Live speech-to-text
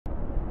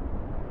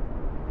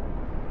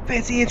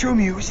Fancy intro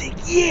music,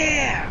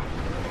 yeah!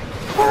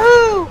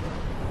 Woo!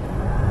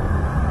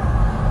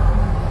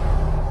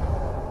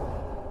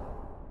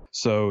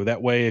 So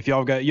that way, if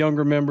y'all got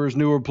younger members,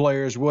 newer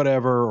players,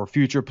 whatever, or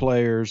future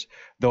players,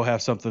 they'll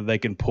have something they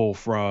can pull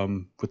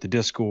from with the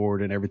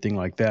Discord and everything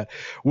like that.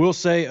 We'll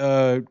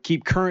say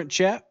keep current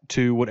chat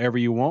to whatever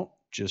you want.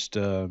 Just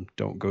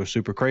don't go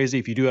super crazy.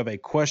 If you do have a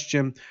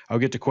question, I'll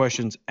get to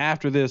questions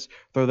after this.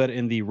 Throw that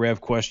in the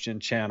Rev question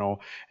channel.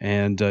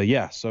 And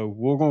yeah, so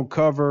we're going to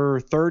cover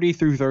 30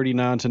 through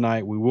 39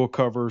 tonight. We will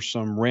cover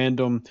some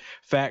random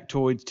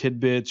factoids,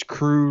 tidbits,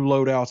 crew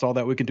loadouts, all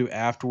that we can do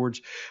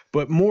afterwards.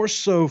 But more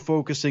so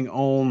focusing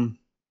on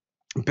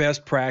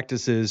best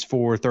practices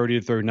for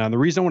 30 to 39. The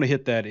reason I want to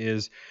hit that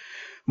is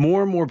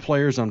more and more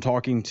players I'm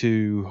talking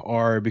to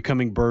are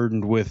becoming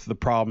burdened with the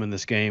problem in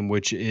this game,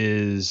 which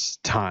is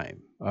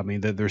time. I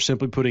mean, they're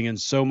simply putting in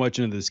so much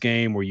into this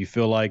game where you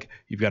feel like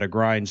you've got to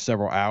grind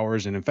several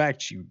hours. And in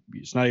fact,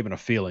 it's not even a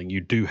feeling. You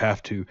do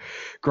have to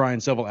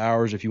grind several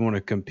hours if you want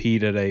to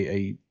compete at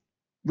a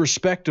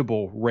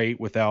respectable rate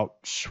without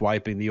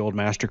swiping the old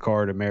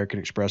MasterCard, American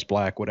Express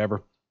Black,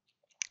 whatever.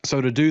 So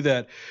to do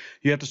that,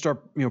 you have to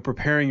start,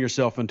 preparing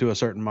yourself into a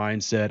certain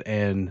mindset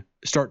and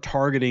start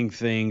targeting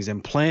things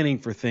and planning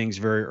for things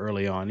very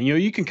early on. And,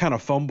 you can kind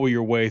of fumble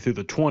your way through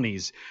the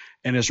 20s,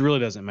 and this really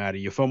doesn't matter.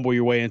 You fumble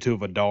your way into a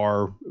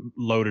Vidar,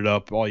 load it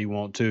up all you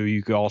want to.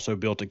 You could also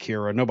build a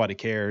Kira. Nobody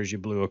cares. You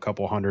blew a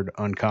couple hundred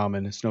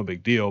uncommon. It's no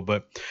big deal.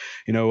 But,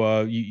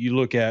 you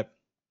look at,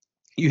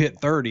 you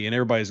hit 30 and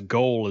everybody's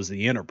goal is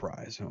the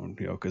Enterprise,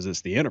 because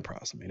it's the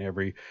Enterprise. I mean,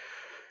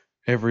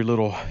 every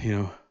little,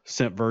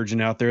 Scent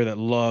virgin out there that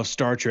loves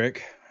Star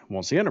Trek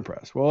wants the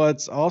Enterprise. Well,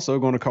 that's also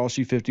going to cost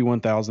you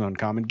 51,000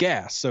 uncommon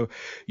gas. So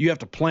you have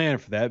to plan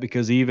for that,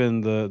 because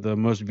even the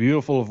most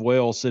beautiful of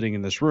whales sitting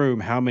in this room,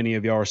 how many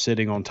of y'all are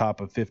sitting on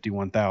top of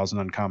 51,000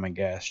 uncommon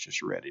gas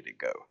just ready to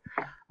go?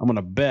 I'm going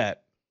to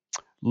bet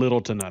little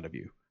to none of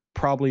you.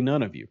 Probably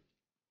none of you.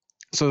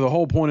 So the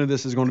whole point of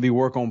this is going to be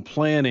work on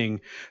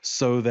planning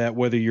so that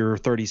whether you're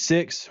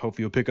 36,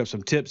 hopefully you'll pick up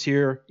some tips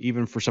here,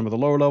 even for some of the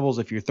lower levels.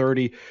 If you're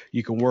 30,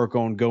 you can work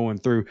on going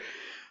through.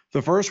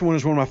 The first one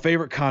is one of my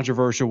favorite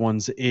controversial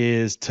ones,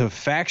 is to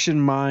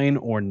faction mine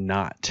or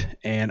not.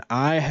 And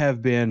I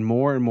have been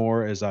more and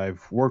more, as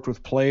I've worked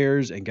with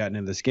players and gotten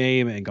in this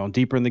game and gone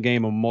deeper in the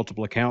game on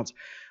multiple accounts,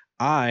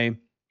 I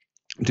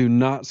do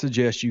not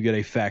suggest you get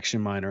a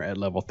faction miner at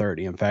level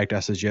 30. In fact, I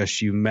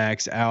suggest you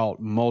max out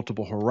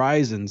multiple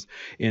horizons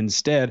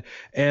instead.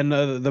 And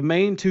the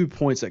main 2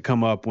 points that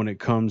come up when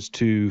it comes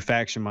to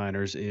faction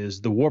miners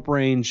is the warp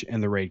range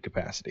and the raid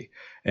capacity.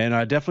 And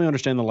I definitely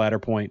understand the latter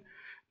point,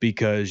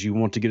 because you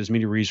want to get as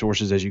many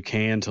resources as you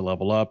can to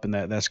level up, and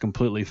that's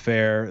completely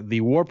fair. The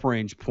warp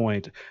range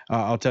point,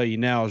 I'll tell you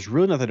now, is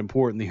really not that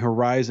important. The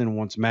horizon,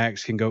 once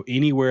max, can go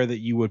anywhere that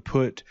you would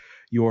put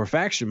your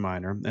faction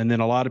miner. And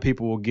then a lot of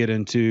people will get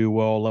into,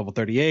 well, level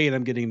 38,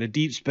 I'm getting into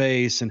deep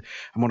space and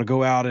I'm going to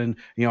go out and,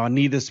 I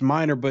need this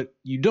miner, but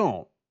you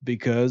don't.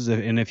 Because,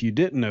 and if you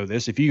didn't know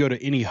this, if you go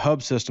to any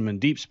hub system in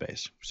deep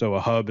space, so a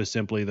hub is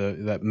simply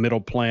that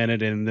middle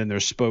planet and then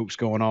there's spokes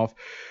going off,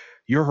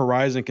 your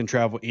horizon can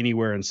travel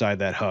anywhere inside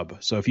that hub.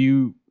 So if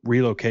you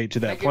relocate to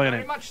that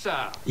planet,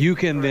 you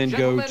can then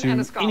go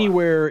to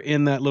anywhere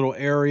in that little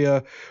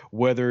area,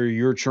 whether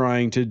you're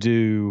trying to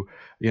do,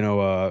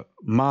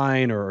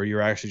 mine, or you're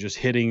actually just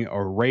hitting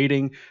or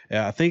raiding.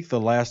 I think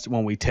the last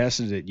one we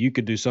tested it, you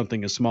could do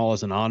something as small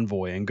as an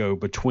envoy and go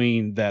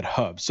between that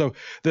hub. So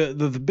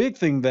the big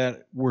thing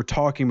that we're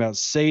talking about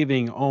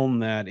saving on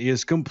that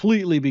is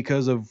completely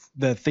because of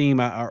that theme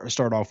I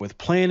start off with,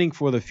 planning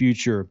for the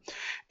future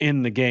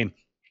in the game.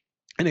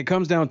 And it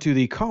comes down to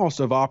the cost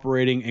of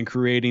operating and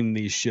creating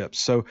these ships.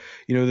 So,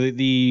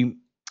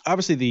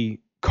 obviously the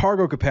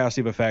cargo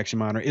capacity of a faction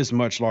miner is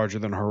much larger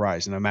than a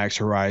horizon. A max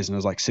horizon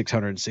is like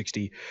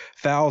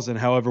 660,000.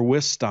 However,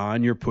 with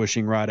Stein, you're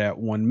pushing right at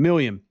 1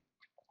 million.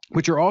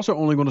 But you're also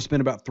only going to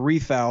spend about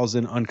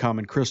 3,000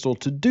 uncommon crystal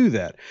to do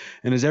that.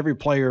 And as every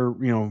player,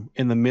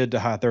 in the mid to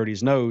high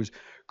 30s knows,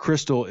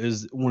 crystal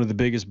is one of the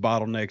biggest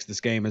bottlenecks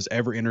this game has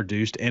ever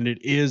introduced. And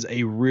it is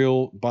a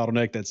real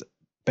bottleneck that's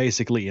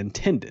basically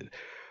intended.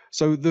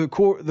 So the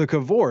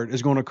cavort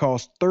is going to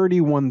cost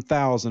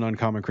 31,000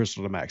 uncommon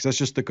crystal to max. That's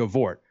just the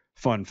cavort.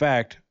 Fun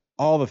fact,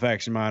 all the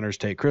faction miners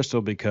take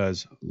crystal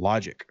because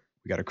logic.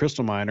 We got a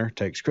crystal miner,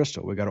 takes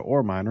crystal. We got an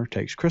ore miner,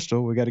 takes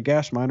crystal. We got a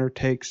gas miner,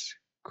 takes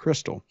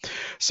crystal.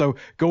 So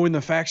going the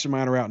faction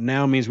miner route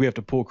now means we have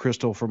to pull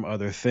crystal from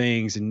other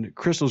things. And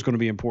crystal is going to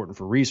be important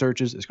for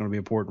researches. It's going to be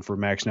important for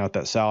maxing out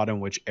that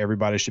Saladin, which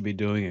everybody should be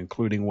doing,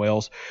 including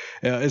whales.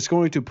 It's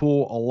going to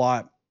pull a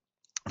lot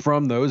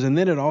from those. And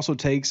then it also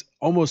takes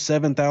almost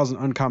 7,000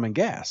 uncommon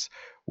gas,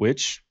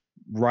 which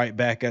right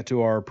back at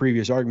to our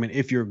previous argument,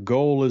 if your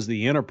goal is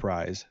the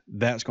Enterprise,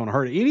 that's going to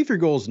hurt it. Even if your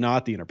goal is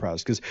not the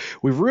Enterprise, because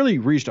we've really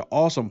reached an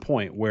awesome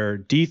point where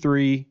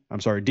D4,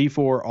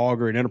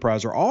 Augur, and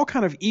Enterprise are all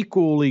kind of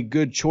equally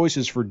good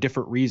choices for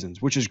different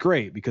reasons, which is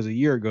great, because a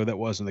year ago that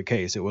wasn't the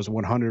case. It was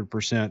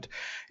 100%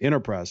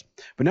 Enterprise.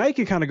 But now you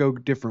can kind of go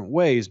different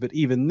ways, but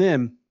even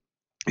then,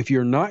 If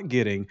you're not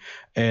getting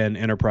an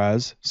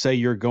Enterprise, say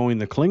you're going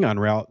the Klingon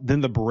route,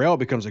 then the Burrell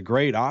becomes a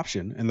great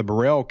option, and the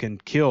Burrell can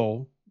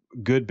kill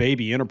good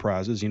baby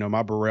Enterprises.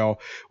 My Burrell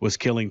was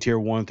killing tier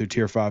 1 through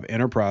tier 5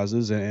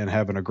 Enterprises and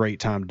having a great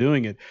time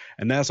doing it,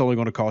 and that's only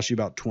going to cost you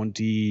about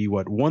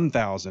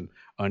 1,000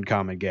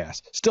 uncommon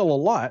gas. Still a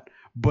lot,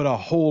 but a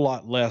whole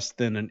lot less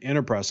than an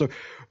Enterprise. So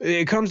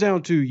it comes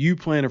down to you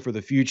planning for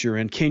the future,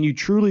 and can you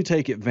truly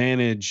take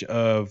advantage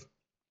of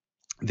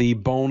the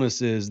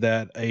bonuses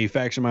that a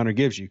faction miner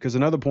gives you? Because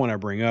another point I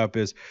bring up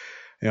is,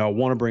 I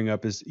want to bring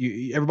up is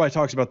everybody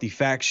talks about the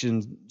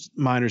faction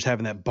miners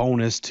having that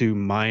bonus to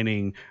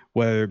mining,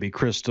 whether it be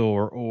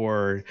crystal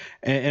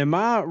and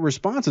my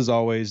response is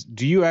always,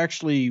 do you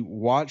actually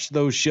watch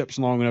those ships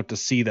long enough to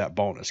see that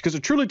bonus? Because to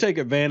truly take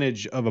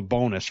advantage of a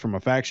bonus from a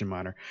faction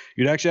miner,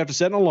 you'd actually have to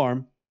set an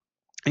alarm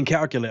and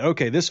calculate,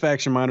 okay, this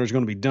faction miner is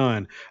going to be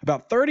done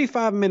about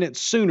 35 minutes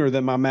sooner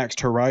than my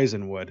maxed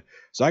horizon would.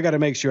 So I got to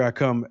make sure I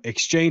come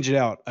exchange it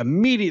out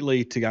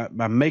immediately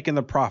by making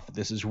the profit.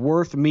 This is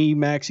worth me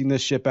maxing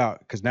this ship out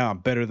because now I'm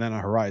better than a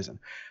horizon.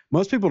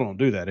 Most people don't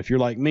do that. If you're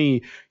like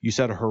me, you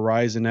set a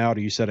horizon out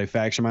or you set a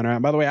faction miner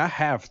out. By the way, I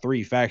have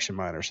 3 faction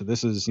miners. So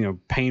this is,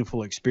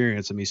 painful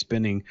experience of me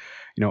spending,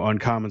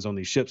 uncommons on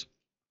these ships.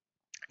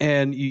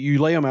 And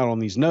you lay them out on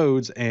these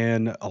nodes,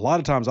 and a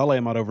lot of times I lay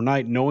them out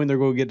overnight knowing they're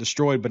going to get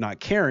destroyed, but not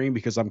caring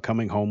because I'm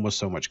coming home with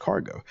so much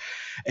cargo.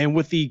 And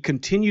with the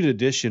continued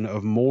addition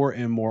of more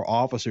and more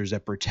officers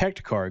that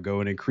protect cargo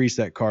and increase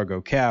that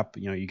cargo cap,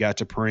 you got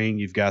T'Pring,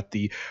 you've got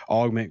the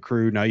Augment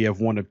crew. Now you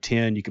have 1 of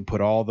 10. You can put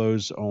all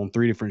those on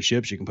 3 different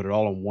ships. You can put it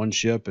all on one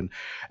ship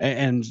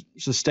and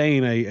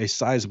sustain a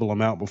sizable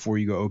amount before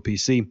you go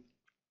OPC.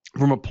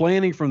 From a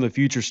planning from the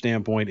future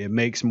standpoint, it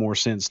makes more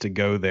sense to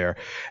go there.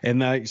 And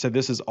like I said,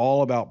 this is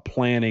all about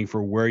planning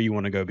for where you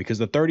want to go, because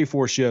the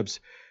 34 ships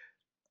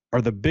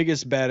are the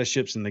biggest, baddest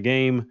ships in the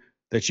game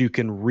that you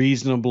can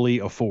reasonably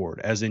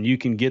afford, as in you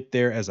can get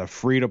there as a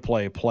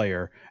free-to-play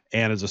player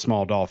and as a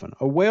small dolphin.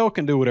 A whale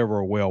can do whatever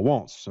a whale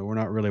wants, so we're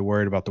not really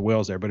worried about the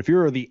whales there. But if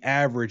you're the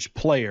average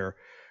player,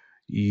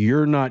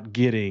 you're not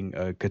getting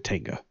a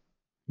Katinga.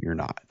 You're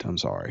not. I'm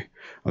sorry.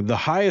 The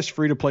highest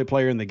free-to-play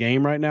player in the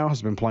game right now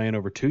has been playing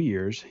over 2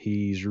 years.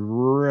 He's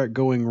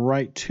going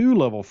right to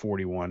level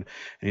 41, and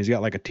he's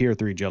got like a tier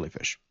 3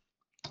 jellyfish.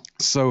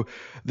 So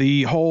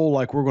the whole,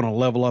 we're going to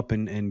level up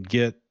and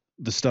get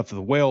the stuff that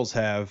the whales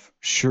have,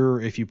 sure,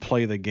 if you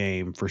play the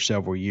game for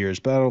several years,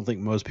 but I don't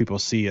think most people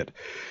see it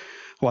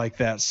like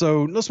that.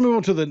 So let's move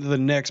on to the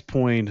next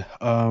point.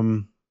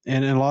 And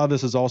a lot of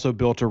this is also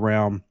built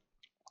around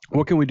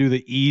what can we do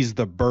to ease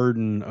the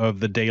burden of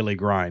the daily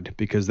grind,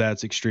 because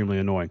that's extremely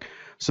annoying.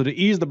 So to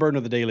ease the burden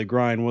of the daily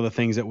grind, one of the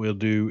things that we'll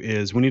do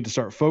is we need to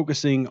start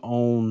focusing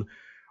on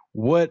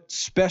what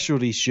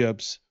specialty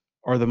ships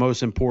are the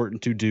most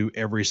important to do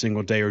every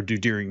single day or do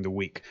during the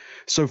week.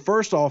 So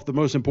first off, the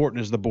most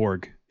important is the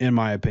Borg, in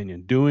my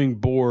opinion. Doing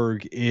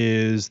Borg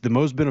is the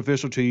most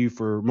beneficial to you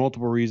for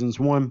multiple reasons.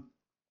 One,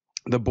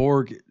 the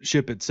Borg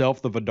ship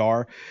itself, the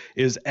Vidar,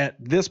 is at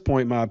this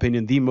point, in my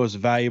opinion, the most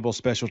valuable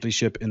specialty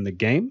ship in the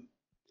game.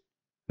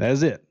 That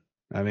is it.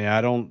 I mean, I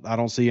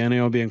don't see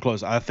anyone being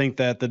close. I think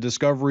that the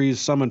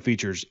Discovery's summon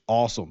features,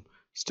 awesome.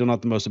 Still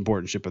not the most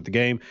important ship of the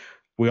game.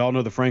 We all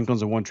know the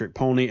Franklin's a one-trick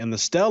pony, and the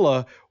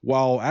Stella,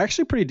 while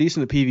actually pretty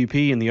decent at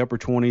PvP in the upper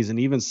 20s and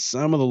even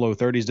some of the low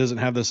 30s, doesn't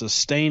have the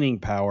sustaining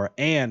power,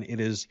 and it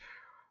is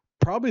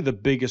probably the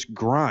biggest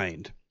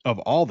grind of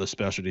all the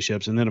specialty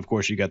ships. And then, of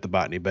course, you got the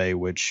Botany Bay,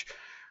 which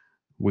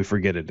we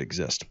forget it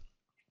exists.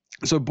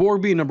 So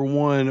Borg being number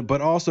one,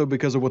 but also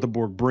because of what the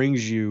Borg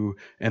brings you,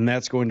 and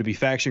that's going to be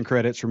faction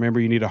credits. Remember,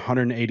 you need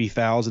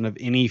 180,000 of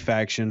any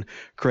faction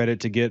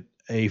credit to get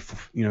a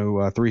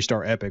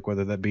 3-star epic,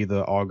 whether that be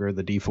the Augur,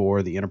 the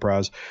D4, the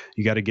Enterprise.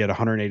 You got to get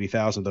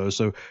 180,000 of those.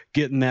 So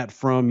getting that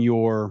from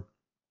your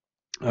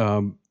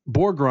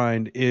Borg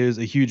grind is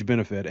a huge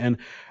benefit. And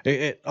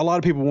a lot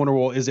of people wonder,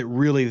 well, is it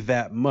really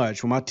that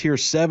much? Well, my tier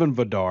 7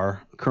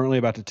 Vidar, currently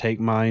about to take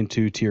mine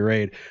to tier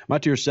 8, my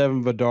tier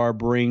 7 Vidar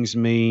brings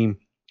me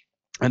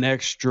an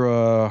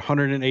extra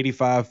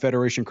 185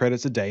 Federation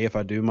credits a day if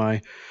I do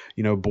my,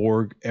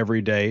 Borg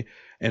every day.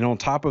 And on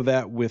top of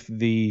that, with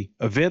the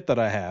event that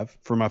I have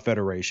for my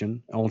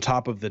Federation, on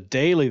top of the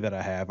daily that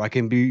I have, I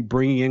can be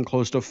bringing in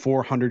close to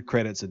 400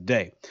 credits a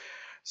day.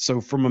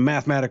 So from a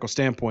mathematical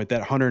standpoint, that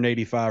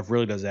 185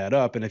 really does add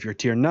up. And if you're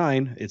tier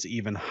 9, it's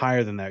even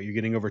higher than that. You're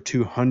getting over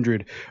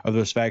 200 of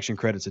those faction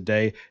credits a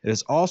day.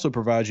 It also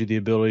provides you the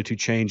ability to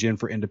change in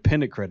for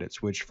independent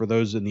credits, which for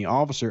those in the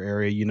officer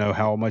area, you know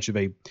how much of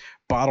a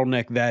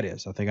bottleneck that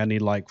is. I think I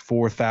need like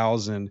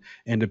 4,000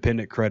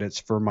 independent credits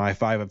for my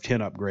 5 of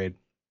 10 upgrade.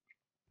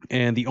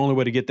 And the only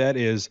way to get that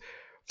is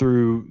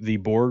through the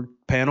Borg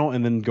panel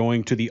and then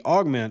going to the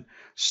Augment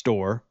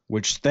store,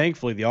 which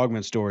thankfully the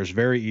Augment store is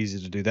very easy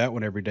to do that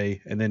one every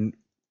day, and then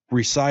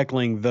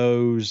recycling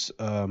those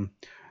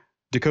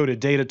decoded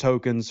data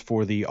tokens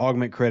for the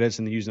augment credits,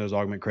 and then using those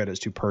augment credits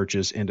to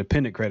purchase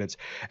independent credits.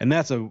 And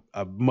that's a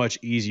much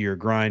easier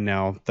grind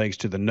now, thanks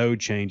to the node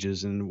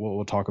changes, and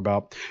we'll talk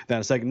about that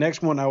in a second.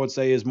 Next one I would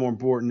say is more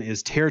important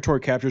is territory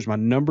capture is my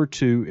number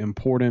 2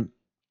 important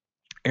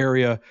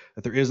area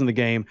that there is in the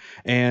game,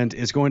 and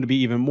it's going to be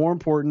even more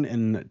important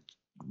and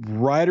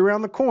right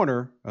around the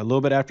corner, a little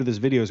bit after this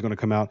video is going to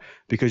come out,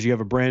 because you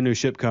have a brand new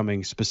ship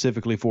coming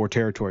specifically for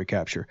territory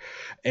capture.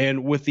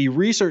 And with the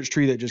research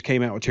tree that just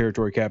came out with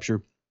territory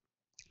capture,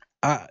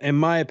 in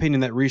my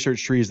opinion, that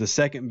research tree is the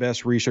second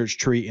best research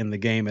tree in the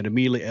game. It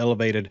immediately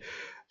elevated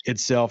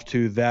itself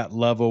to that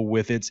level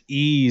with its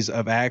ease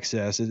of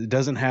access. It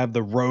doesn't have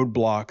the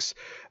roadblocks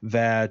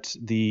that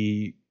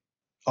the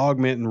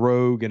Augment and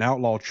Rogue and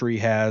Outlaw tree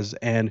has,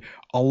 and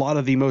a lot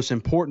of the most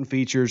important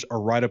features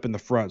are right up in the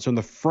front. So in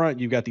the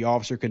front, you've got the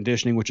officer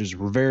conditioning, which is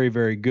very,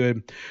 very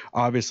good,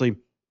 obviously.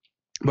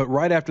 But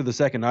right after the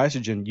second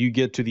isogen, you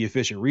get to the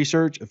efficient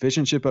research,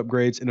 efficient ship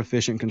upgrades, and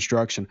efficient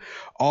construction.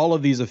 All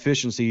of these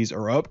efficiencies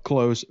are up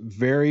close,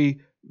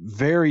 very,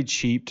 very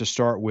cheap to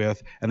start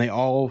with, and they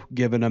all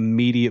give an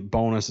immediate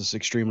bonus that's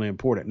extremely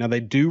important. Now,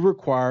 they do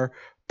require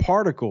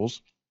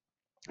particles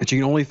that you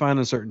can only find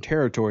in certain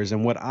territories.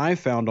 And what I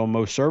found on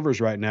most servers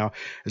right now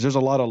is there's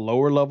a lot of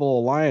lower level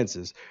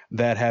alliances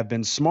that have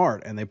been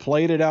smart and they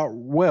played it out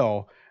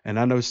well. And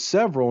I know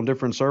several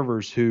different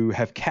servers who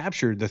have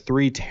captured the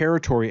 3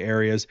 territory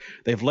areas.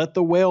 They've let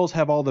the whales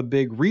have all the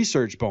big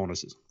research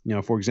bonuses. You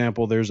know, for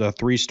example, there's a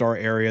 3-star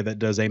area that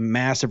does a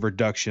massive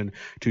reduction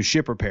to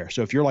ship repair.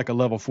 So if you're like a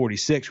level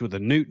 46 with a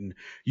Newton,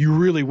 you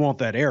really want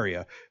that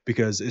area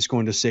because it's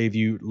going to save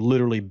you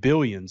literally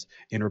billions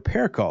in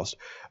repair costs.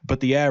 But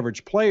the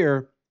average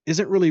player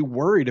isn't really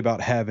worried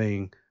about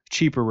having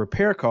cheaper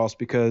repair costs,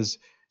 because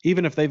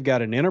even if they've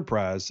got an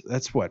enterprise,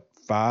 that's what,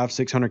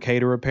 500-600K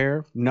to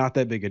repair. Not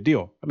that big a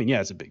deal. I mean, yeah,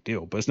 it's a big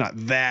deal, but it's not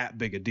that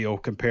big a deal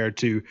compared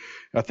to,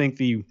 I think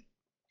the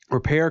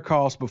repair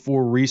cost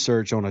before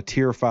research on a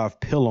tier 5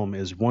 Pilum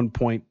is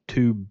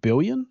 1.2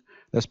 billion.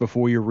 That's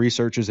before your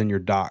researches and your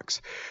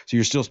docs. So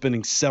you're still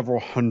spending several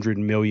hundred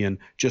million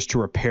just to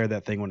repair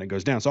that thing when it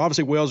goes down. So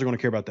obviously whales are going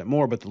to care about that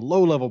more, but the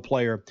low level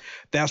player,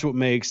 that's what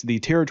makes the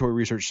territory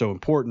research so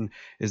important,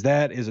 is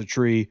that is a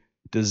tree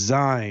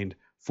designed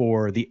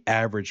for the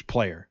average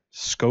player.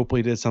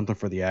 Scopely did something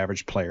for the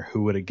average player.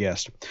 Who would have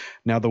guessed?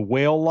 Now, the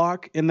whale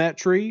lock in that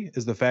tree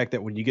is the fact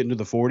that when you get into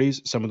the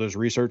 40s, some of those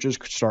researches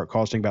could start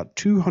costing about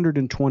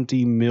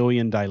 220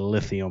 million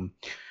dilithium.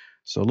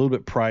 So a little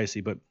bit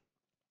pricey, but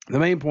the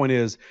main point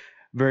is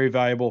very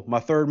valuable. My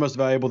third most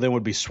valuable then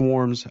would be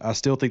swarms. I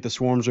still think the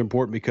swarms are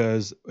important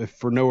because if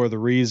for no other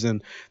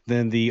reason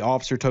than the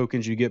officer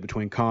tokens you get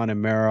between Khan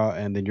and Mara,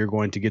 and then you're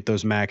going to get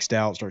those maxed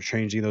out, start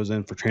changing those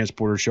in for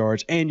transporter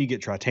shards, and you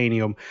get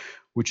tritanium,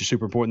 which is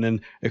super important.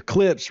 Then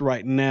Eclipse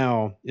right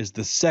now is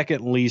the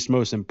second least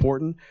most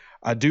important.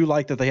 I do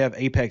like that they have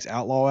Apex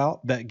Outlaw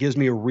out. That gives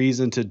me a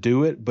reason to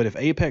do it. But if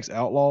Apex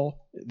Outlaw,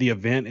 the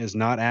event, is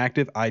not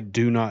active, I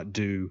do not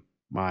do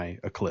my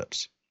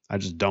Eclipse. I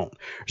just don't.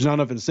 There's not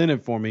enough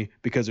incentive for me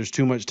because there's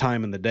too much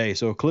time in the day.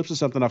 So Eclipse is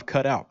something I've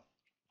cut out.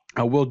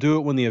 I will do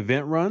it when the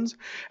event runs,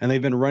 and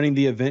they've been running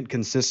the event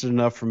consistent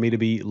enough for me to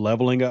be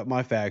leveling up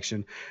my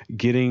faction,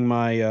 getting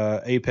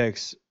my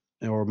Apex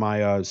or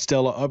my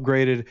Stella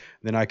upgraded.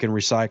 Then I can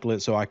recycle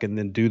it so I can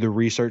then do the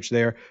research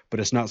there, but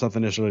it's not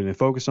something necessarily to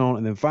focus on.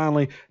 And then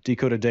finally,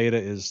 decoded data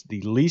is the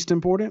least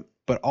important,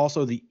 but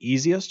also the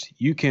easiest.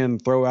 You can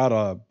throw out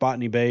a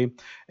Botany Bay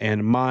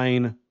and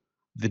mine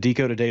the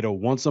decoded data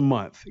once a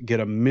month, get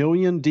 1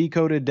 million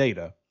decoded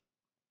data,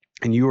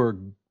 and you are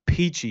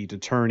peachy to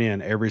turn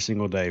in every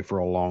single day for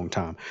a long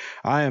time.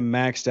 I am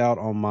maxed out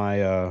on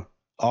my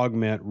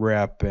Augment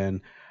rep,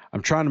 and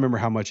I'm trying to remember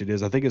how much it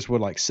is. I think it's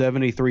what, like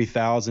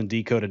 73,000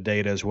 decoded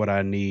data is what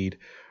I need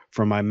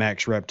from my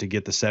max rep to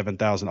get the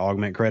 7,000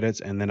 augment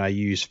credits, and then I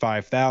use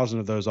 5,000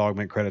 of those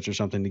augment credits or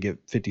something to get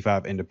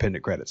 55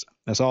 independent credits.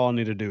 That's all I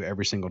need to do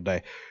every single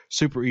day.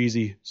 Super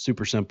easy,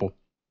 super simple.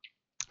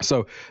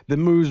 So that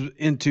moves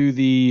into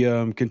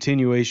the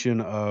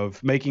continuation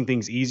of making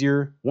things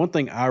easier. One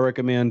thing I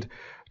recommend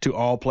to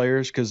all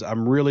players, because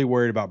I'm really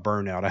worried about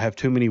burnout. I have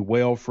too many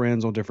whale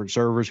friends on different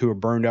servers who are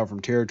burned out from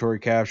territory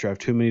capture. I have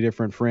too many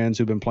different friends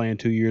who've been playing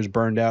 2 years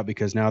burned out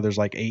because now there's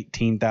like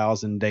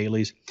 18,000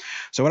 dailies.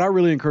 So what I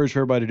really encourage for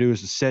everybody to do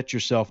is to set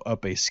yourself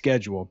up a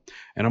schedule.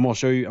 And I'm going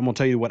to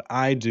tell you what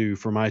I do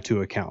for my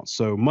 2 accounts.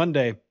 So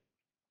Monday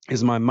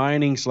is my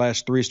mining /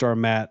 3-star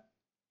mat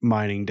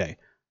mining day.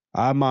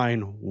 I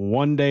mine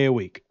 1 day a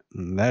week,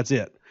 and that's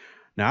it.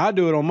 Now, I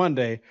do it on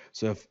Monday,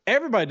 so if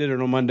everybody did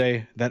it on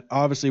Monday, that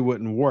obviously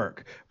wouldn't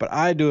work. But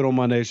I do it on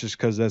Mondays just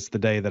because that's the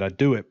day that I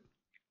do it.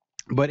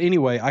 But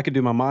anyway, I could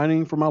do my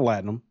mining for my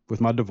Latinum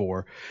with my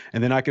Devore,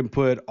 and then I can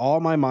put all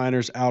my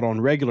miners out on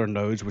regular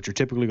nodes, which are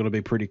typically going to be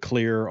pretty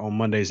clear on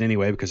Mondays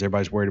anyway because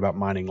everybody's worried about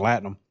mining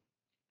Latinum.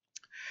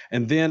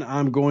 And then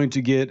I'm going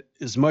to get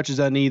as much as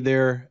I need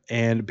there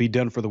and be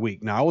done for the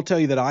week. Now, I will tell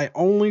you that I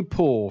only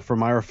pull from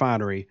my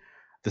refinery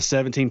the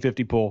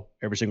 1750 pull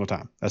every single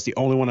time. That's the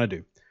only one I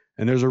do.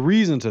 And there's a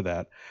reason to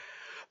that.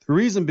 The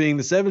reason being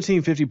the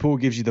 1750 pool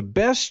gives you the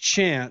best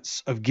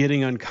chance of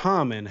getting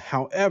uncommon.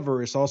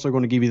 However, it's also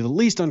going to give you the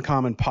least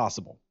uncommon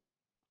possible.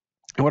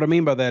 And what I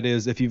mean by that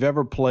is if you've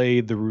ever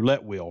played the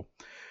roulette wheel,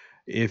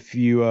 if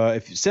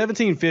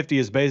 1750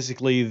 is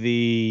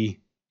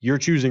basically you're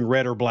choosing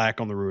red or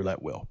black on the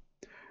roulette wheel.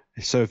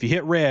 So if you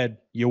hit red,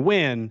 you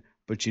win,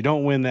 but you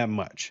don't win that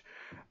much.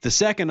 The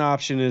second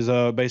option is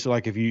basically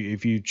like if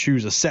you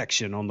choose a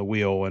section on the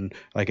wheel, and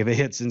like if it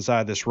hits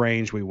inside this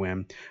range, we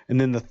win. And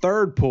then the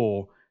third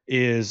pull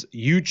is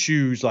you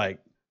choose like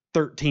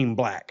 13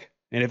 black.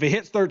 And if it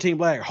hits 13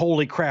 black,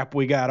 holy crap,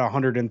 we got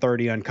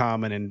 130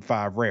 uncommon and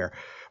 5 rare.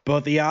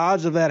 But the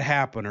odds of that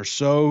happen are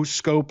so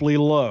scopely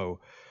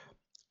low.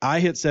 I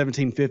hit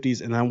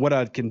 1750s, and then what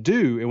I can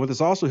do, and what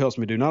this also helps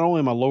me do, not only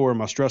am I lowering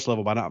my stress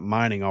level by not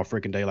mining all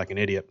freaking day like an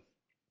idiot,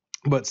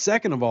 but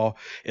second of all,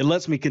 it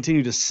lets me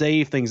continue to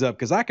save things up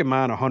because I can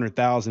mine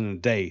 100,000 in a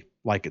day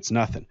like it's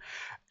nothing.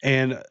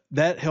 And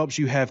that helps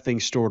you have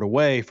things stored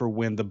away for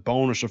when the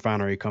bonus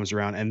refinery comes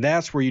around. And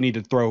that's where you need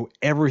to throw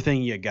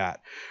everything you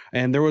got.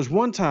 And there was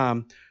one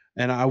time,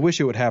 and I wish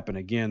it would happen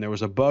again, there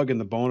was a bug in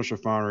the bonus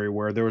refinery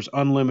where there was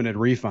unlimited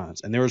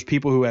refines. And there was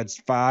people who had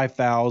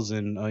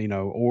 5,000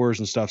 ores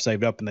and stuff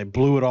saved up, and they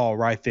blew it all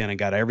right then and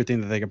got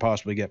everything that they could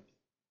possibly get.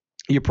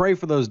 You pray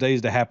for those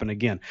days to happen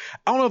again.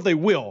 I don't know if they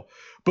will,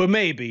 but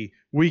maybe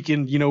we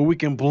can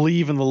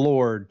believe in the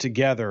Lord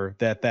together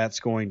that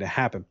that's going to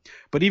happen.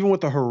 But even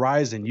with the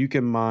Horizon, you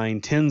can mine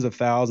tens of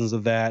thousands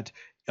of that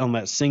on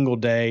that single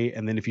day.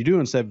 And then if you're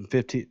doing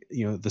 750,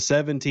 the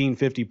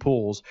 1750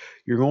 pulls,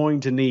 you're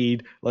going to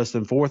need less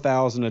than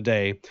 4,000 a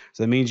day.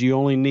 So that means you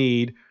only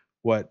need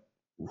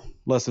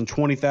less than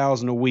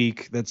 20,000 a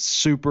week. That's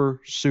super,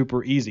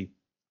 super easy.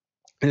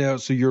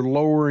 So you're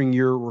lowering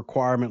your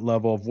requirement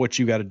level of what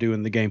you got to do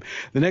in the game.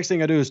 The next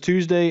thing I do is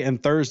Tuesday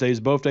and Thursdays.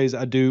 Both days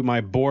I do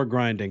my Borg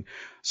grinding.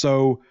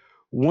 So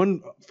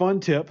one fun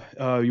tip,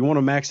 you want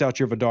to max out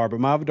your Vidar, but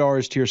my Vidar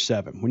is tier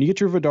 7. When you get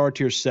your Vidar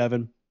tier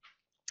 7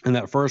 and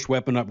that first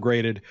weapon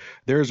upgraded,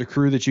 there's a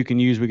crew that you can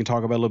use. We can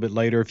talk about a little bit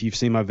later. If you've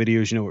seen my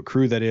videos, you know what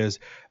crew that is,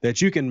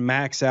 that you can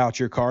max out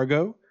your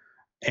cargo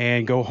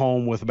and go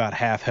home with about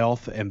half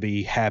health and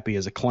be happy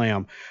as a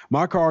clam.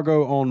 My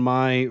cargo on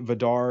my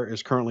Vidar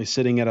is currently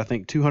sitting at, I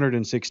think,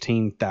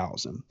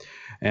 216,000.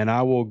 And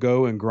I will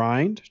go and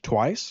grind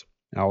twice.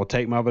 I will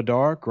take my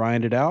Vidar,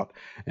 grind it out,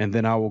 and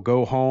then I will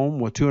go home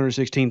with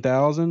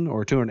 216,000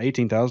 or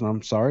 218,000,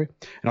 I'm sorry.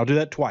 And I'll do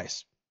that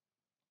twice.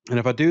 And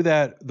if I do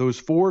that those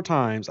 4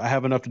 times, I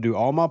have enough to do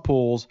all my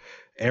pulls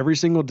every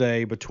single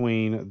day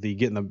between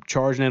getting the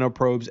charged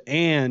nanoprobes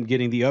and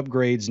getting the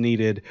upgrades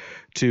needed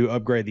to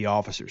upgrade the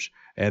officers.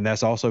 And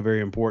that's also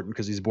very important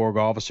because these Borg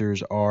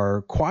officers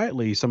are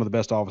quietly some of the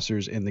best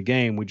officers in the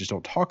game. We just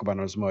don't talk about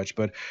them as much,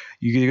 but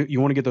you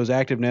want to get those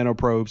active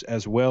nanoprobes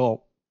as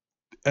well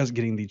as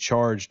getting the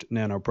charged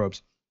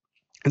nanoprobes.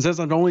 And since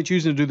I'm only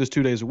choosing to do this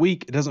 2 days a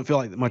week, it doesn't feel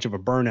like much of a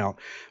burnout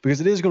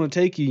because it is going to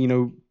take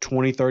you,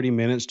 20, 30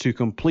 minutes to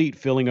complete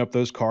filling up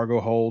those cargo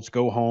holds,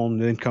 go home,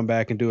 then come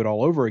back and do it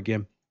all over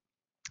again.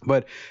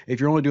 But if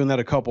you're only doing that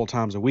a couple of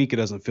times a week, it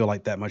doesn't feel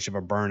like that much of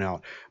a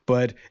burnout.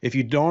 But if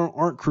you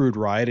aren't crewed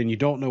right and you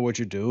don't know what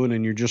you're doing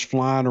and you're just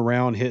flying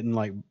around hitting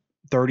like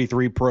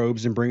 33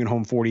 probes and bringing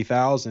home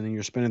 40,000 and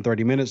you're spending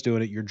 30 minutes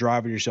doing it, you're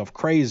driving yourself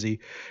crazy.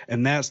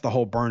 And that's the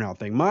whole burnout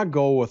thing. My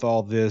goal with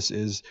all this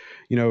is,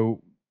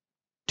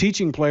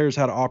 teaching players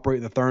how to operate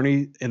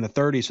in the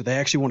 30 so they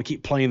actually want to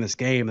keep playing this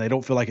game. They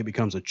don't feel like it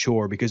becomes a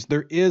chore because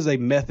there is a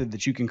method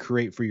that you can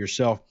create for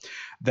yourself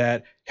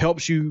that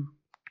helps you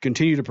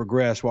continue to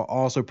progress while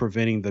also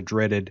preventing the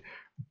dreaded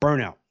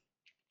burnout.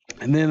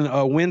 And then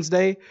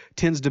Wednesday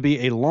tends to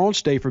be a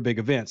launch day for big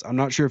events. I'm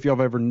not sure if y'all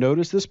have ever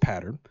noticed this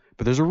pattern,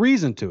 but there's a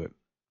reason to it.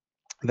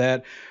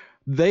 That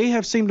they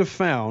have seemed to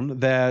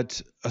found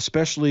that,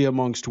 especially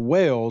amongst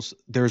whales,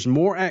 there's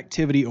more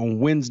activity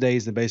on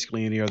Wednesdays than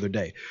basically any other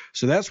day.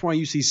 So that's why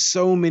you see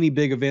so many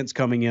big events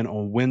coming in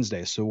on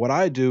Wednesdays. So what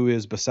I do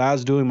is,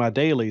 besides doing my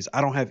dailies,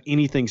 I don't have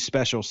anything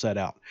special set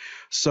out.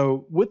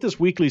 So with this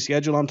weekly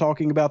schedule I'm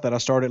talking about that I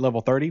start at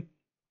level 30,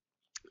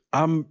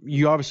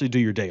 you obviously do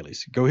your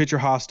dailies. Go hit your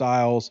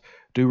hostiles,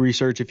 do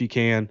research if you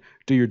can,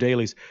 do your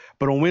dailies.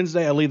 But on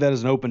Wednesday, I leave that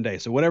as an open day.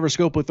 So whatever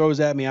Scopely throws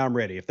at me, I'm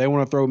ready. If they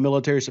want to throw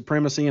military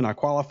supremacy and I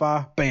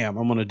qualify, bam,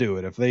 I'm going to do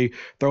it. If they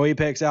throw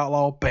Apex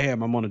Outlaw,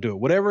 bam, I'm going to do it.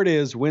 Whatever it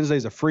is,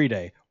 Wednesday's a free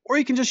day. Or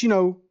you can just,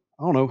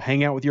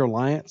 hang out with your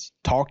alliance,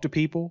 talk to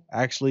people,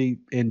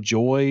 actually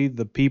enjoy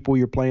the people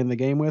you're playing the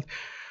game with.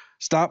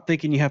 Stop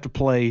thinking you have to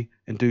play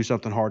and do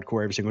something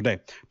hardcore every single day.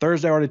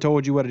 Thursday, I already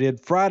told you what I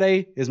did.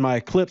 Friday is my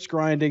Eclipse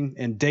grinding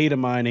and data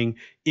mining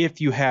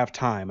if you have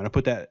time. And I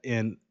put that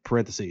in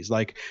parentheses.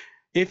 Like,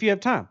 if you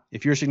have time.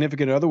 If your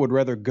significant other would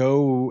rather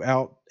go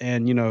out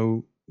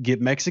and,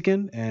 get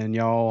Mexican and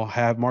y'all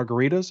have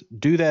margaritas,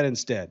 do that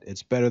instead.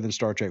 It's better than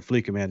Star Trek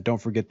Fleet Command.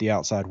 Don't forget the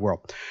outside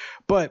world.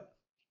 But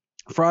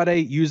Friday,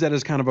 use that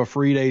as kind of a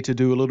free day to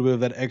do a little bit of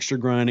that extra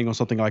grinding on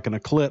something like an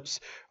Eclipse,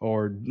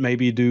 or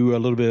maybe do a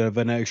little bit of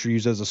an extra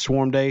use as a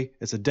swarm day.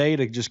 It's a day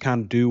to just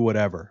kind of do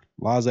whatever.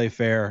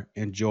 Laissez-faire,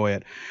 enjoy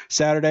it.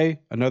 Saturday,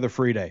 another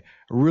free day.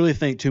 I really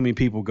think too many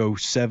people go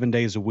 7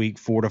 days a week,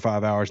 4 to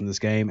 5 hours in this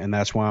game, and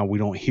that's why we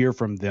don't hear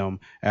from them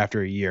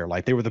after a year.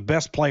 Like, they were the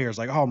best players.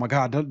 Like, oh my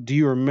God, do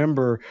you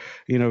remember,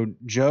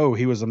 Joe?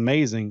 He was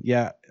amazing.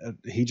 Yeah,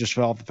 he just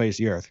fell off the face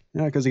of the earth.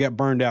 Yeah, because he got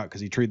burned out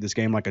because he treated this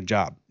game like a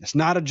job. It's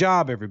not a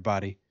job,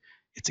 everybody.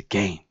 It's a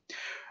game.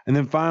 And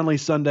then finally,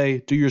 Sunday,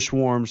 do your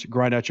swarms,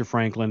 grind out your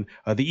Franklin.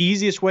 The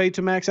easiest way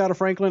to max out a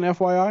Franklin,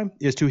 FYI,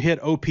 is to hit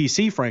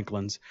OPC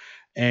Franklins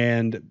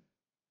and,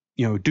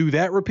 do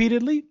that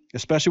repeatedly,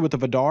 especially with the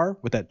Vidar,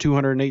 with that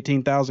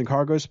 218,000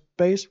 cargo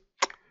space.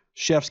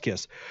 Chef's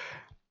kiss.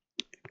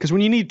 Because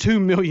when you need 2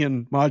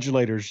 million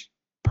modulators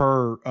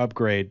per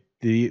upgrade,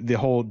 the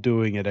whole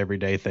doing it every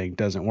day thing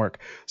doesn't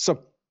work.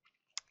 So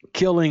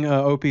killing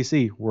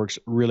OPC works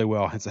really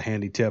well. It's a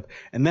handy tip.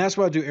 And that's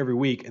what I do every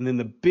week. And then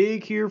the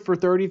big here for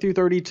 30 through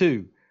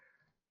 32,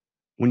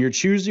 when you're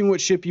choosing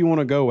what ship you want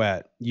to go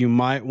at, you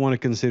might want to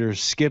consider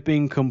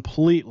skipping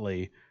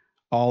completely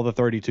all the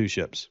 32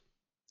 ships.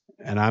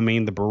 And I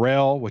mean the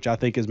Burrell, which I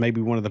think is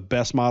maybe one of the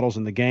best models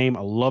in the game.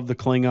 I love the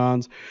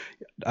Klingons.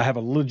 I have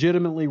a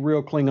legitimately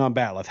real Klingon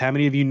bat'leth. How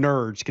many of you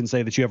nerds can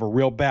say that you have a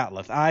real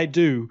bat'leth? I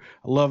do.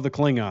 I love the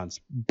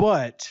Klingons.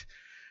 But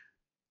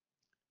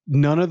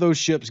none of those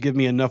ships give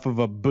me enough of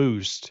a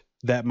boost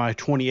that my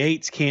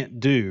 28s can't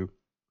do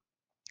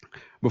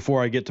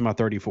before I get to my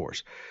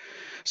 34s.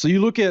 So you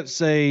look at,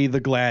 say,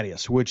 the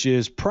Gladius, which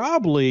is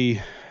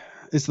probably,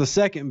 it's the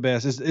second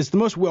best. It's the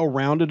most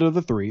well-rounded of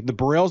the three. The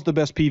Burrell's the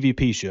best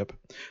PvP ship.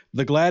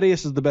 The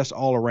Gladius is the best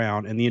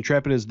all-around, and the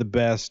Intrepid is the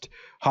best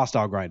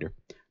hostile grinder.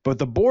 But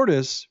the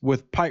Bortus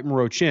with Pipe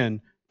Moreau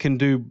Chin can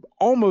do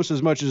almost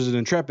as much as an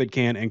Intrepid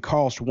can and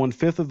cost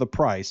 1/5 of the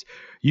price.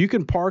 You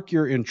can park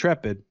your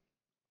Intrepid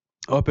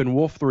up in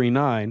Wolf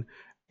 3.9,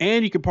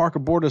 and you can park a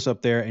Bortus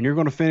up there, and you're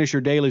going to finish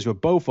your dailies with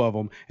both of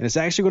them, and it's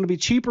actually going to be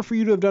cheaper for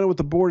you to have done it with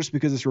the Bortus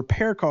because its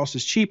repair cost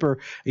is cheaper,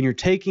 and you're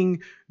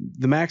taking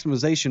the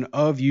maximization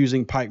of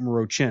using Pipe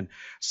Moreau Chin.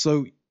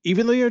 So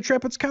even though your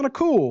Intrepid's kind of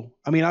cool,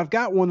 I mean, I've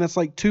got one that's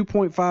like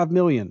 2.5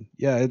 million.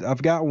 Yeah,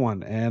 I've got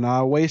one, and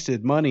I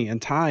wasted money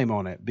and time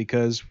on it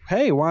because,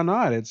 hey, why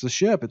not? It's a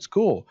ship. It's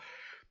cool.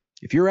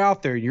 If you're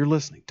out there and you're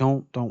listening,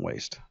 don't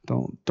waste.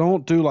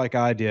 Don't do like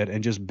I did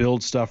and just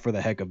build stuff for the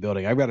heck of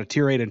building. I've got a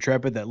Tier 8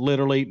 Intrepid that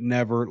literally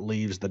never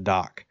leaves the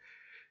dock.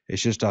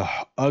 It's just a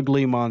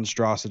ugly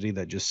monstrosity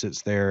that just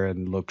sits there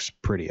and looks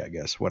pretty, I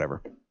guess,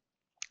 whatever.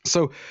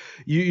 So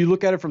you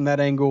look at it from that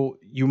angle,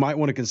 you might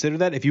want to consider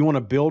that. If you want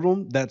to build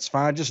them, that's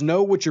fine. Just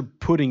know what you're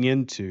putting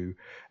into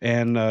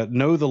and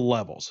know the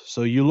levels.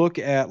 So you look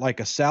at like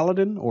a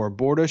Saladin or a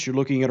Bortus, you're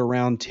looking at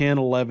around 10,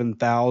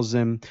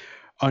 11,000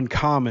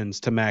 uncommons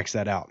to max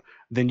that out.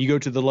 Then you go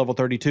to the level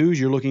 32s,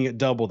 you're looking at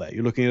double that.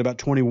 You're looking at about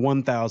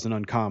 21,000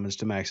 uncommons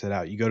to max that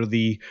out. You go to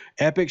the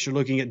epics, you're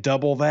looking at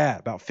double that,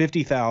 about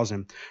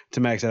 50,000 to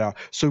max that out.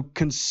 So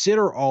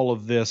consider all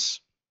of this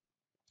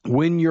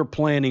when you're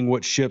planning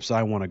what ships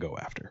I want to go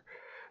after.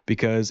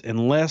 Because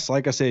unless,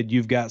 like I said,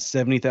 you've got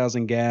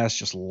 70,000 gas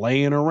just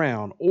laying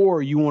around, or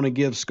you want to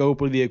give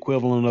Scopely the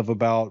equivalent of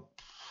about,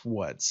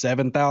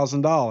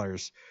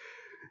 $7,000,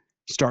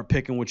 start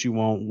picking what you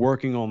want,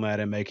 working on that,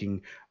 and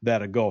making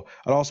that a goal.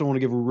 I'd also want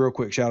to give a real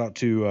quick shout out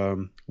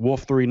to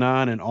Wolf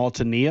 3.9 and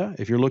Altania.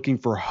 If you're looking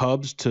for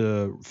hubs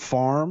to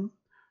farm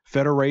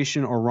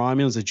Federation or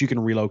Romulans that you can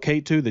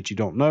relocate to that you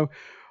don't know,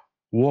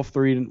 Wolf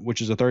 3, which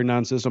is a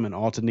 39 system, and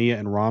Altania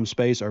and Rom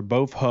Space are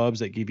both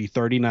hubs that give you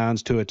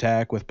 39s to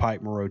attack with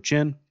Pipe Moreau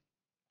Chin.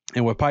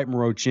 And with Pipe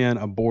Moreau Chin,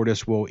 a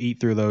Bortus will eat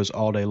through those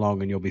all day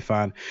long and you'll be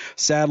fine.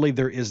 Sadly,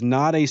 there is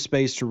not a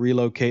space to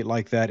relocate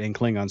like that in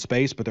Klingon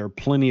space, but there are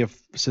plenty of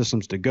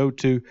systems to go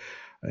to,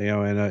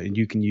 and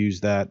you can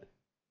use that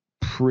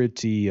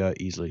pretty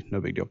easily. No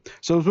big deal.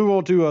 So let's move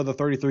on to the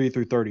 33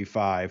 through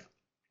 35.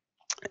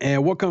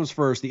 And what comes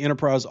first? The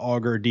Enterprise,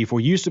 Augur,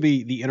 D4. Used to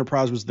be the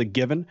Enterprise was the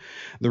given.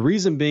 The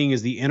reason being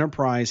is the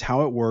Enterprise,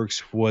 how it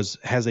works,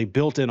 has a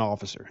built-in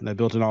officer, and that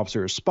built-in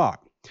officer is Spock.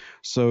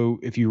 So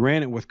if you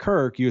ran it with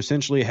Kirk, you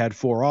essentially had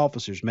 4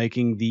 officers,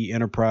 making the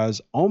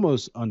Enterprise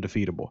almost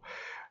undefeatable.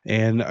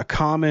 And a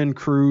common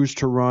cruise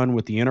to run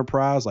with the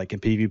Enterprise, like in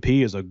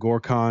PvP, is a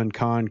Gorkon,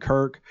 Khan,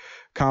 Kirk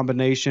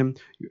combination,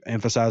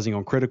 emphasizing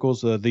on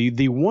criticals.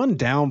 The one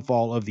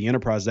downfall of the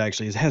Enterprise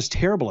actually is it has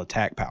terrible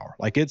attack power.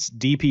 Like its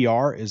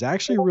DPR is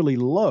actually really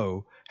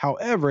low.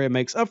 However, it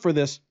makes up for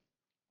this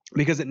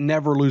because it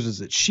never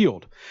loses its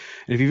shield.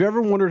 And if you've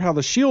ever wondered how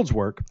the shields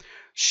work,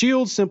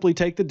 shields simply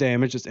take the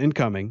damage that's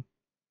incoming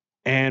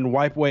and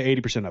wipe away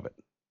 80% of it.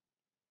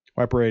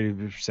 Wipe away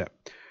 80%.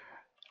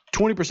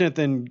 20%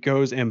 then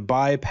goes and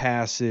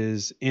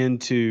bypasses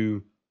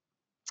into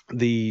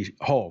the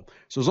hull.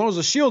 So as long as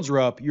the shields are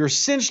up, you're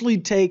essentially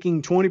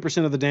taking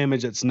 20% of the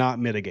damage that's not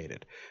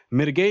mitigated.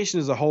 Mitigation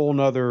is a whole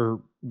nother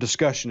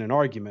discussion and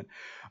argument.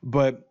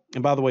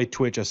 And by the way,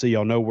 Twitch, I see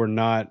y'all know we're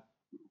not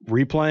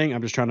replaying.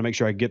 I'm just trying to make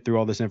sure I get through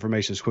all this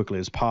information as quickly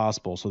as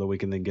possible so that we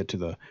can then get to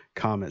the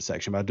comment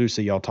section. But I do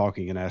see y'all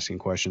talking and asking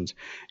questions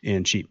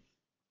in chat.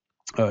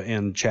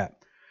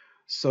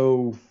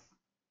 So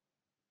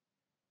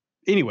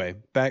anyway,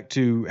 back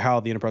to how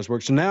the Enterprise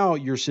works. So now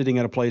you're sitting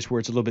at a place where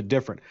it's a little bit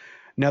different.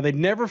 Now, they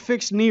never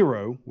fixed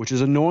Nero, which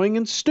is annoying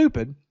and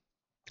stupid,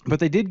 but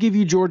they did give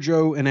you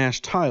Georgiou and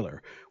Ash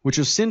Tyler, which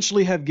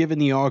essentially have given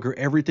the Augur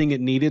everything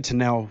it needed to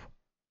now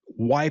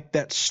wipe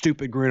that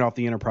stupid grin off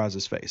the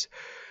Enterprise's face.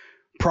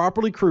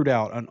 Properly crewed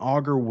out, an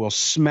Augur will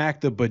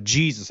smack the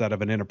bejesus out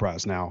of an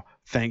Enterprise now,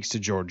 thanks to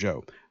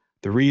Georgiou.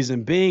 The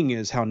reason being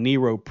is how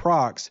Nero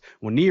procs.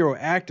 When Nero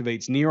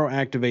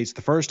activates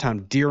the first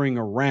time during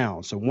a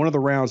round. So one of the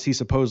rounds he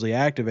supposedly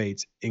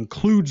activates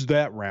includes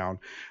that round.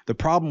 The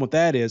problem with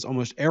that is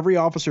almost every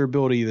officer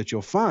ability that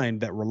you'll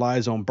find that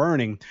relies on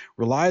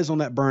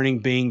that burning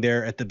being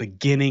there at the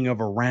beginning of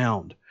a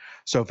round.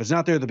 So if it's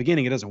not there at the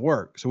beginning, it doesn't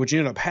work. So what you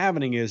end up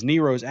having is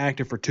Nero's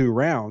active for 2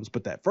 rounds,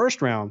 but that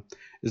first round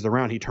is the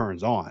round he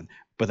turns on.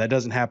 But that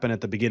doesn't happen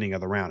at the beginning of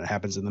the round. It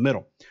happens in the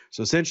middle.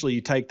 So essentially you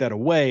take that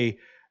away,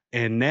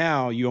 and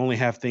now you only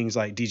have things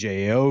like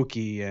DJ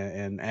Aoki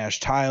and Ash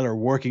Tyler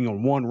working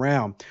on one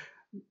round.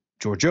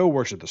 Georgiou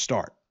works at the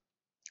start.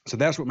 So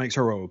that's what makes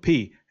her OP.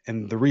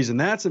 And the reason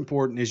that's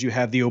important is you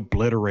have the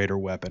Obliterator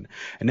weapon.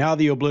 And now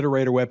the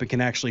Obliterator weapon can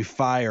actually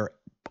fire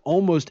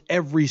almost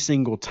every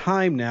single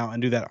time now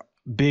and do that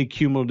big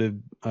cumulative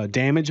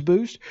damage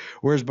boost.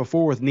 Whereas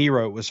before with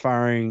Nero, it was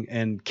firing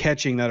and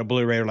catching that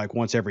Obliterator like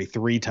once every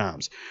 3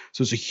 times.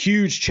 So it's a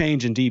huge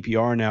change in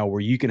DPR now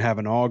where you can have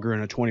an Augur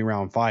in a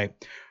 20-round fight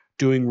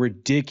doing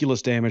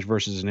ridiculous damage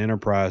versus an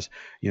Enterprise.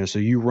 So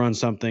you run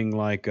something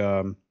like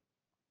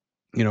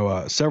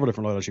several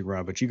different loadouts you can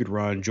run, but you could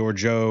run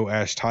Georgiou,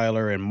 Ash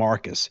Tyler, and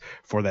Marcus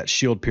for that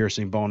shield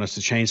piercing bonus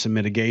to change some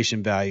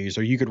mitigation values.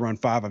 Or you could run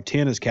 5 of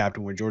 10 as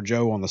captain with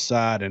Georgiou on the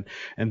side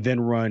and then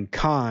run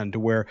Khan to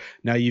where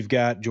now you've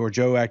got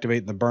Georgiou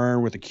activating the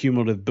burn with a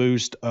cumulative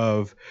boost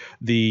of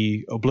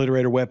the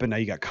Obliterator weapon. Now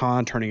you got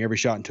Khan turning every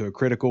shot into a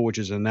critical, which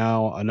is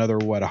now another,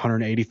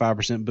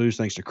 185% boost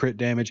thanks to crit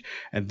damage.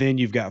 And then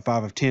you've got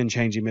 5 of 10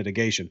 changing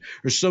mitigation.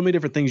 There's so many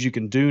different things you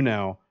can do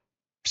now,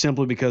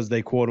 simply because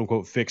they quote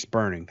unquote fixed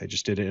burning. They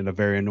just did it in a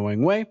very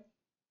annoying way.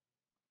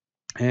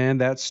 And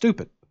that's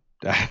stupid.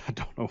 I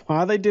don't know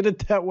why they did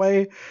it that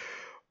way,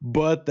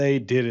 but they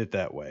did it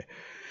that way.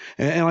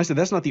 And like I said,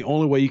 that's not the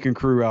only way you can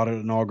crew out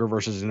an Augur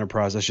versus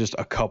Enterprise. That's just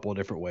a couple of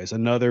different ways.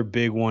 Another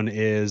big one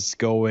is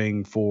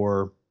going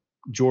for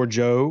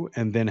Georgiou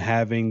and then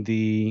having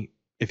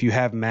if you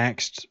have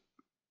maxed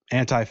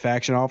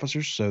anti-faction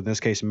officers, so in this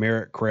case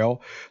Merrick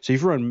Krell. So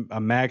if you run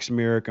a max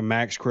Merrick, a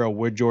max Krell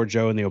with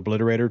Georgiou and the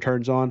Obliterator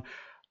turns on,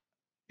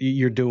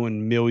 you're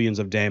doing millions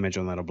of damage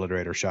on that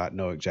Obliterator shot.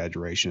 No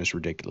exaggeration. It's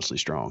ridiculously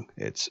strong.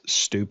 It's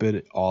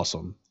stupid,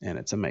 awesome, and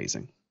it's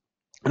amazing.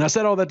 And I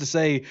said all that to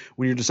say,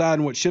 when you're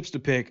deciding what ships to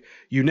pick,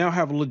 you now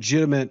have a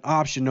legitimate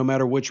option no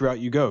matter which route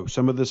you go.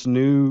 Some of this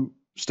new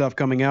stuff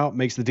coming out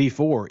makes the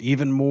D4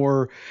 even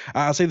more.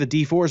 I'll say the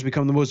D4 has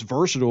become the most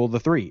versatile of the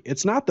 3.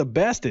 It's not the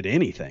best at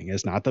anything.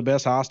 It's not the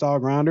best hostile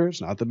grinder.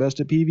 It's not the best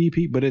at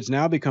PvP, but it's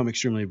now become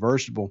extremely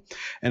versatile.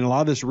 And a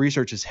lot of this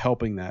research is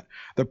helping that.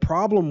 The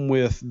problem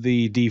with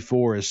the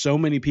D4 is so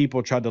many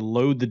people tried to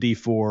load the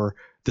D4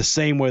 the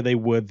same way they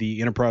would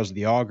the Enterprise or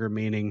the Augur,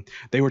 meaning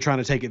they were trying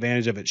to take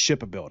advantage of its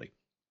ship ability.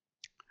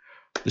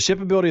 The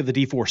ship ability of the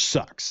D4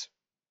 sucks.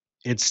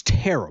 It's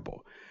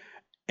terrible.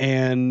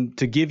 And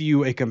to give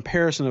you a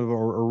comparison of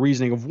or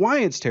reasoning of why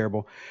it's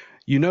terrible,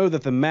 you know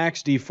that the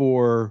max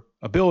D4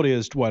 ability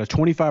is a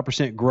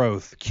 25%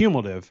 growth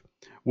cumulative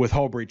with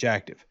hull breach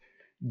active.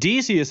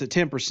 Decius at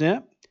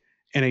 10%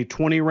 in a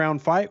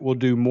 20-round fight will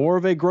do more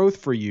of a growth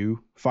for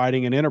you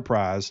fighting an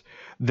Enterprise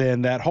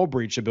than that hull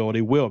breach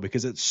ability will,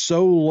 because it's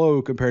so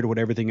low compared to what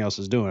everything else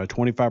is doing. A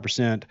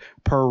 25%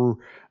 per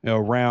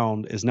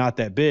round is not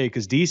that big,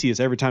 because Decius,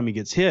 every time he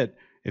gets hit,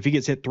 if he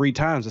gets hit 3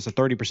 times, that's a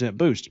 30%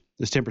 boost.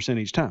 That's 10%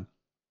 each time.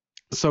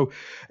 So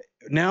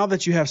now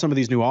that you have some of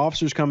these new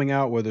officers coming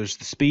out, whether it's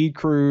the speed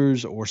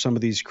crews or some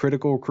of these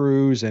critical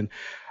crews, and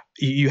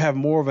you have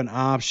more of an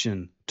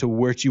option to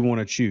what you want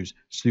to choose.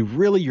 So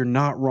really, you're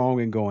not wrong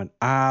in going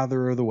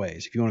either of the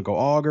ways. If you want to go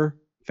Augur,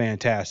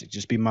 fantastic.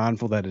 Just be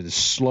mindful that it is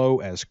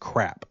slow as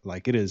crap.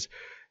 Like it is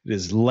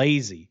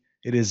lazy.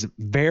 It is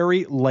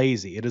very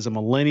lazy. It is a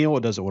millennial.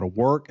 It doesn't want to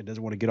work. It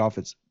doesn't want to get off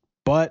its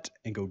butt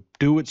and go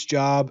do its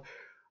job.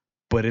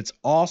 But it's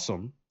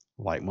awesome,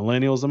 like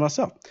millennials and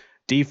myself.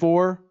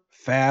 D4,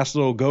 fast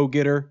little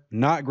go-getter,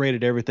 not great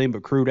at everything,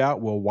 but crewed out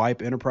will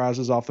wipe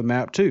Enterprises off the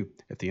map too.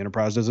 If the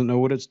Enterprise doesn't know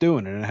what it's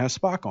doing and it has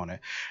Spock on it.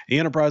 The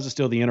Enterprise is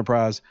still the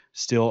Enterprise,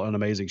 still an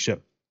amazing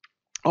ship.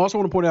 I also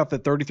want to point out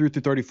that 33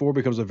 through 34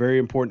 becomes a very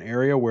important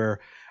area where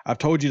I've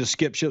told you to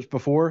skip ships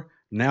before.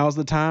 Now's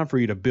the time for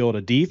you to build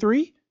a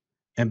D3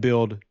 and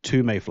build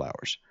 2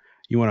 Mayflowers.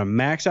 You want to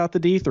max out the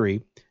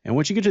D3, and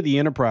once you get to the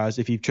Enterprise,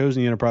 if you've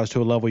chosen the Enterprise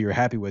to a level you're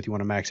happy with, you want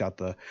to max out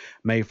the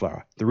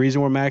Mayflower. The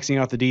reason we're maxing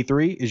out the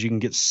D3 is you can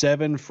get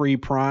 7 free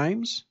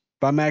primes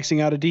by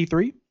maxing out a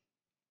D3.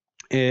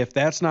 If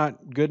that's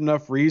not good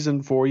enough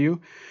reason for you,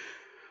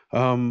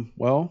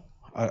 well,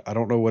 I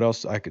don't know what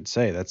else I could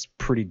say. That's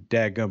pretty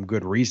daggum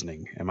good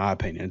reasoning, in my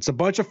opinion. It's a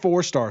bunch of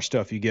 4-star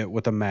stuff you get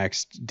with a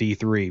maxed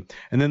D3.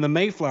 And then the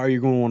Mayflower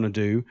you're going to want to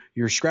do,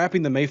 you're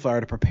scrapping the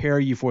Mayflower to prepare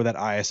you for that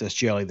ISS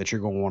jelly that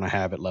you're going to want to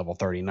have at level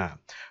 39.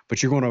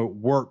 But you're going to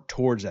work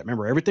towards that.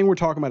 Remember, everything we're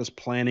talking about is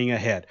planning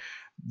ahead.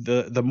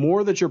 The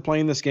more that you're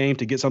playing this game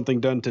to get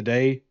something done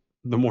today,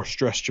 the more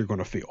stressed you're going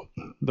to feel.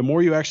 The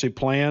more you actually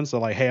plan, so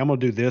like, hey, I'm going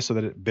to do this so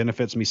that it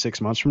benefits me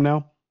 6 months from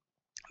now,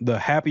 the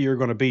happier you're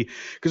going to be,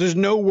 because there's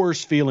no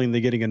worse feeling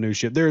than getting a new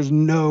ship. There's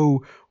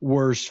no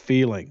worse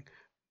feeling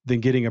than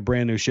getting a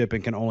brand new ship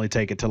and can only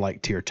take it to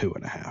like tier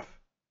 2.5,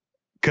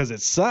 because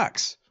it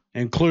sucks,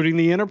 including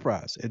the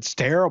Enterprise. It's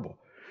terrible.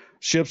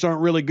 Ships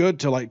aren't really good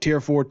till like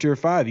tier 4, tier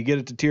 5. You get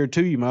it to tier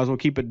 2, you might as well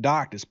keep it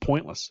docked. It's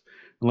pointless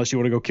unless you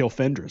want to go kill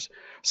Fendras.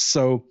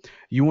 So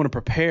you want to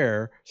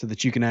prepare so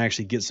that you can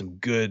actually get some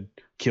good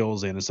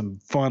kills in and some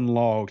fun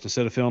logs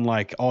instead of feeling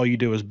like all you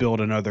do is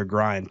build another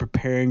grind.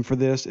 Preparing for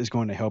this is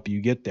going to help you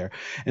get there.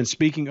 And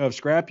speaking of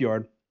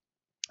scrapyard,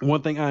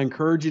 one thing I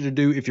encourage you to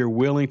do if you're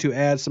willing to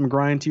add some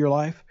grind to your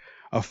life,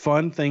 a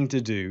fun thing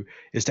to do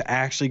is to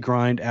actually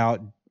grind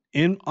out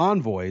in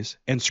envoys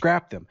and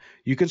scrap them.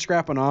 You can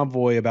scrap an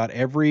envoy about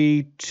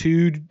every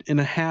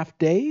 2.5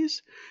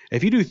 days.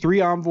 If you do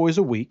 3 envoys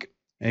a week,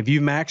 and if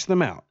you max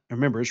them out,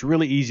 remember, it's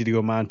really easy to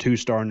go mine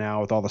 2-star now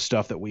with all the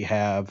stuff that we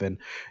have. And,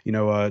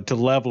 to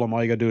level them,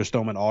 all you got to do is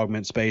throw them in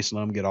augment space and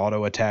let them get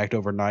auto attacked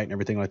overnight and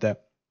everything like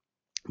that.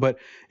 But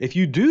if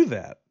you do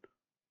that,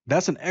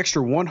 that's an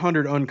extra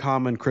 100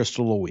 uncommon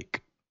crystal a week.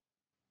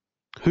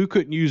 Who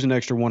couldn't use an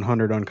extra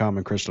 100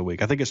 uncommon crystal a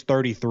week? I think it's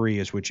 33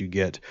 is what you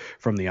get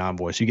from the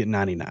envoy. So you get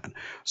 99.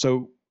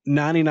 So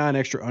 99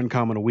 extra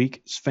uncommon a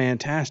week is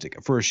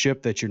fantastic for a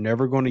ship that you're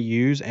never going to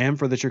use and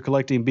for that you're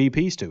collecting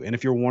BPs to. And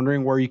if you're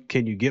wondering where you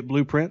get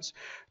blueprints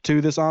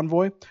to this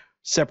envoy,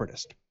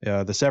 Separatist.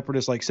 The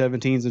Separatist, like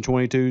 17s and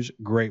 22s,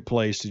 great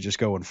place to just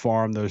go and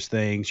farm those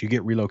things. You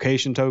get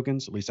relocation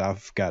tokens. At least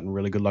I've gotten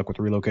really good luck with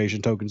the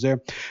relocation tokens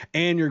there.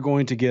 And you're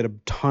going to get a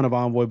ton of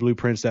envoy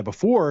blueprints that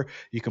before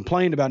you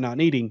complained about not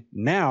needing.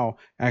 Now,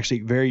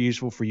 actually very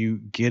useful for you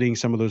getting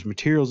some of those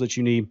materials that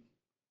you need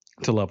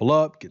to level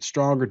up, get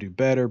stronger, do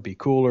better, be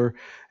cooler,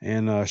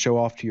 and show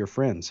off to your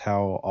friends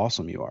how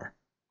awesome you are.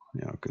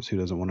 Because who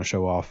doesn't want to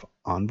show off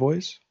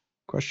envoys? ?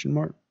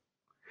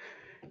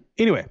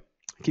 Anyway,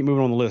 keep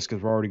moving on the list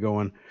because we're already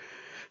going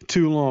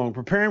too long.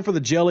 Preparing for the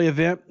jelly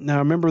event. Now,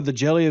 remember, the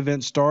jelly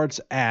event starts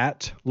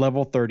at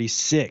level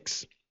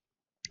 36.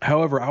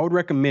 However, I would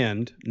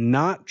recommend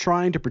not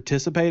trying to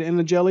participate in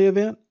the jelly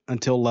event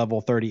until level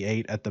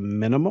 38 at the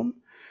minimum,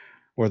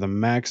 or the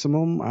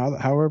maximum,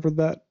 however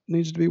that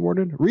needs to be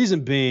worded.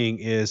 Reason being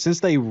is since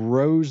they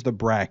rose the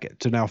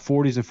bracket to now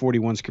 40s and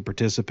 41s can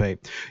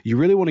participate, you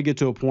really want to get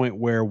to a point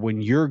where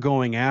when you're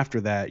going after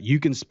that, you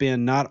can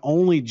spend not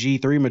only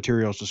G3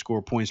 materials to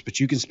score points, but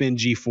you can spend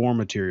G4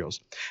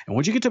 materials. And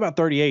once you get to about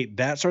 38,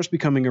 that starts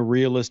becoming a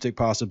realistic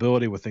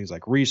possibility with things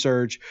like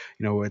research,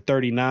 at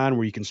 39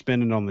 where you can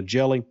spend it on the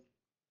jelly.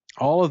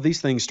 All of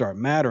these things start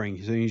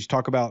mattering. So you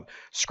talk about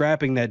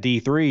scrapping that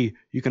D3.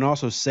 You can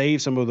also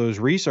save some of those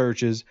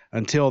researches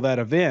until that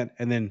event,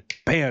 and then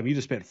bam, you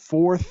just spent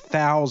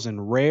 4,000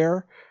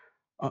 rare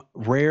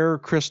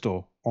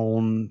crystal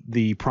on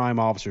the prime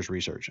officer's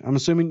research. I'm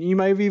assuming you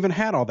may have even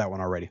had all that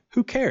one already.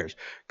 Who cares?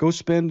 Go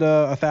spend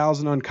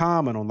 1,000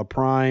 uncommon on the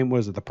prime.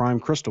 What is it? The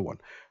prime crystal one.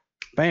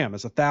 Bam,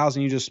 it's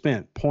 1,000 you just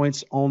spent.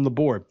 Points on the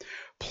board.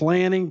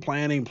 Planning is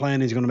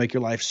going to make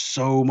your life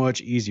so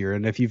much easier.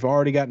 And if you've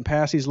already gotten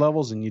past these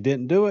levels and you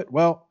didn't do it,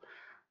 well,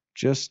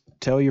 just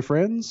tell your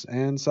friends,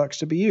 and sucks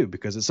to be you,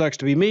 because it sucks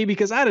to be me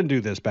because I didn't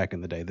do this back in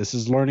the day. This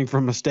is learning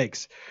from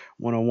mistakes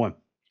 101.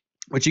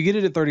 But you get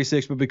it at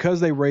 36, but because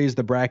they raised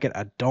the bracket,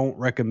 I don't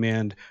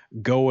recommend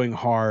going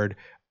hard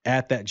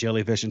at that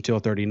jellyfish until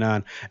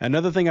 39.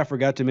 Another thing I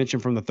forgot to mention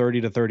from the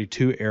 30 to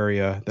 32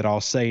 area that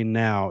I'll say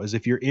now is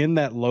if you're in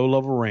that low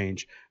level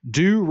range,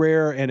 do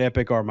rare and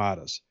epic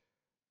armadas.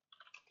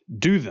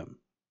 Do them,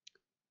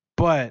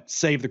 but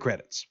save the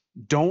credits.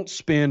 Don't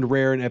spend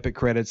rare and epic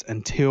credits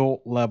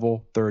until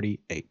level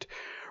 38.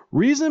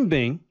 Reason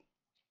being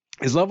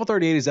is level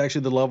 38 is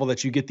actually the level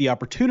that you get the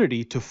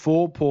opportunity to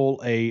full pull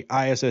a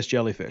ISS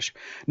jellyfish.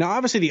 Now,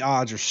 obviously the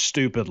odds are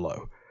stupid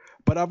low,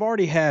 but I've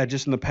already had,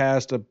 just in the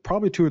past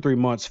probably 2 or 3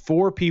 months,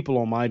 4 people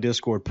on my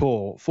Discord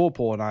full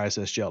pull an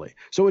ISS jelly.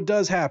 So it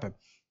does happen.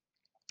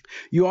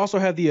 You also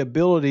have the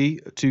ability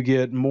to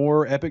get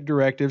more epic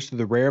directives through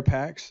the rare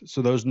packs,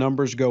 so those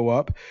numbers go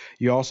up.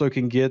 You also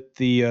can get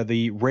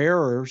the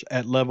rarers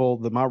at level.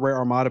 My rare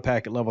armada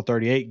pack at level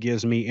 38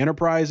 gives me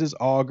enterprises,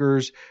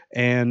 augers,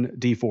 and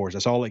D4s.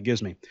 That's all it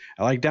gives me.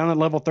 I like down at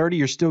level 30,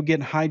 you're still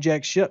getting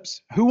hijacked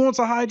ships. Who wants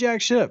a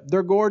hijacked ship?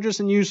 They're gorgeous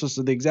and useless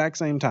at the exact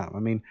same time.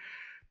 I mean,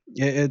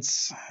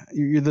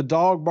 you're the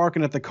dog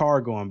barking at the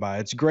car going by.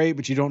 It's great,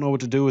 but you don't know what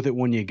to do with it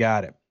when you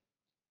got it.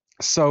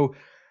 So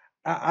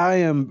I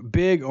am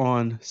big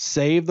on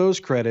save those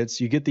credits.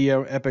 You get the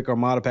Epic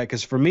Armada pack,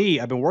 because for me,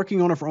 I've been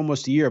working on it for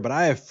almost a year, but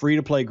I have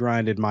free-to-play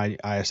grinded my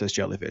ISS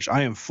Jellyfish.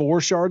 I am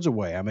 4 shards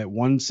away. I'm at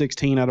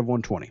 116 out of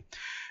 120.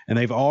 And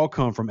they've all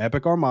come from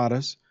Epic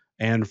Armadas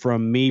and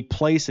from me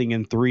placing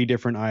in 3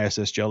 different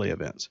ISS Jelly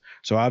events.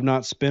 So I've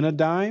not spent a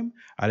dime.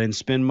 I didn't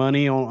spend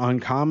money on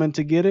Uncommon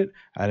to get it.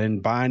 I didn't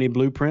buy any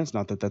blueprints,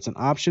 not that that's an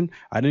option.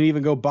 I didn't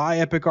even go buy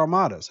Epic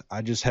Armadas.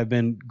 I just have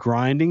been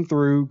grinding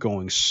through,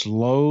 going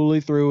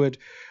slowly through it,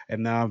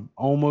 and now I'm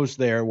almost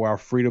there where I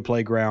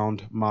free-to-play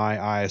ground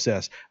my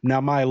ISS. Now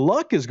my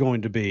luck is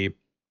going to be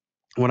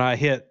when I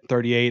hit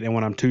 38 and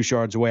when I'm 2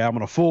 shards away, I'm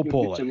going to full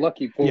pull it. Your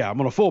lucky pull. Yeah, I'm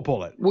going to full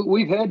pull it.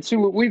 We've had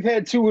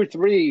 2 or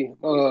 3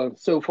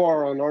 so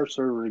far on our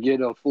server get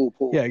a full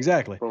pull. Yeah,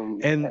 exactly.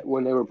 And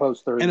when they were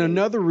post 30. And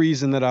another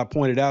reason that I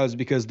pointed out is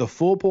because the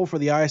full pull for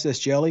the ISS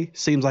Jelly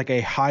seems like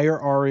a higher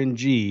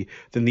RNG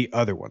than the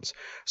other ones.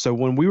 So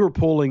when we were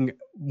pulling,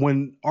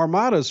 when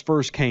Armadas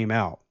first came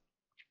out,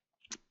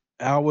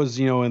 I was,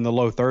 in the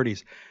low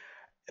 30s.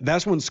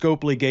 That's when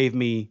Scopely gave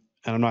me,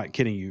 and I'm not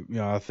kidding you,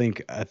 I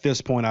think at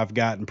this point I've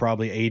gotten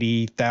probably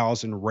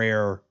 80,000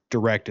 rare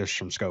directives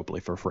from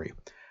Scopely for free.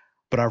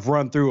 But I've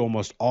run through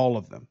almost all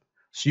of them.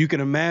 So you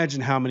can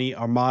imagine how many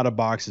Armada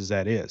boxes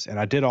that is. And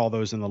I did all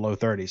those in the low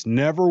 30s.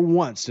 Never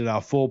once did I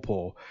full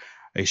pull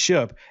a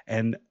ship,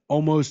 and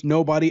almost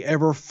nobody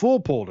ever full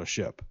pulled a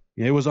ship.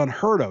 It was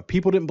unheard of.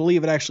 People didn't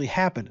believe it actually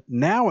happened.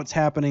 Now it's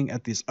happening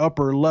at this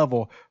upper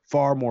level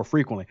far more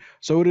frequently.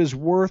 So it is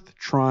worth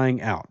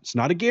trying out. It's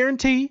not a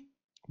guarantee,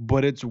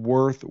 but it's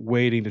worth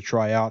waiting to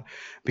try out,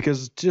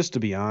 because just to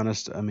be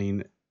honest, I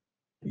mean,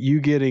 you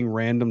getting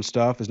random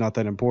stuff is not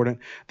that important.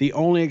 The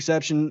only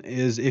exception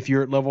is if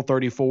you're at level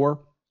 34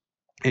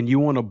 and you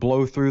want to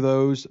blow through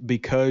those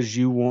because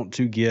you want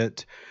to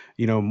get,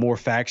 more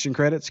faction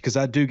credits, because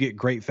I do get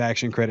great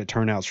faction credit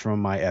turnouts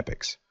from my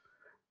epics.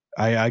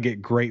 I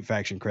get great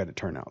faction credit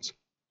turnouts.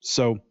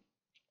 So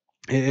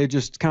it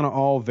just kind of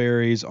all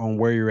varies on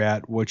where you're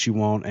at, what you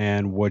want,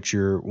 and what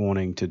you're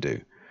wanting to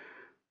do.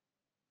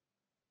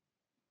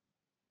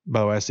 By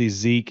the way, I see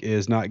Zeke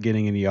is not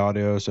getting any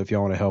audio, so if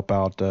y'all want to help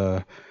out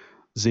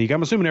Zeke,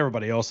 I'm assuming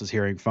everybody else is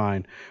hearing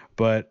fine,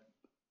 but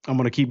I'm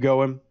going to keep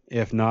going.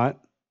 If not,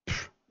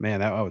 man,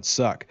 that would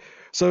suck.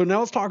 So now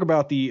let's talk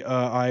about the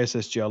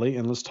ISS Jelly,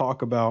 and let's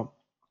talk about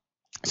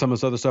some of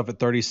this other stuff at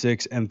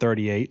 36 and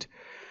 38.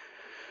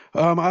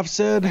 I've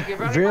said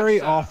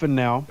very often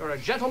now, you're a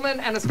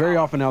gentleman and a very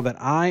often now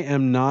that I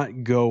am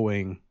not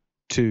going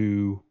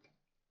to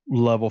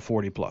level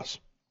 40 plus.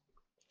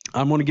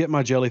 I'm going to get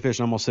my jellyfish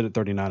and I'm going to sit at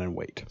 39 and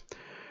wait.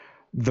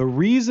 The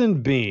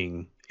reason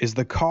being is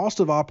the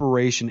cost of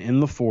operation in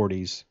the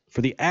 40s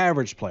for the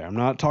average player, I'm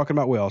not talking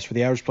about whales, for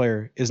the average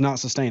player is not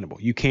sustainable.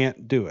 You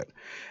can't do it.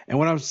 And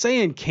when I'm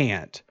saying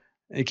can't,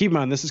 and keep in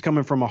mind, this is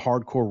coming from a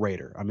hardcore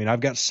raider. I mean,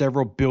 I've got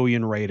several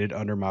billion rated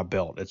under my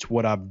belt. It's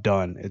what I've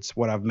done. It's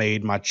what I've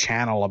made my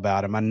channel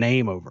about and my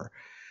name over.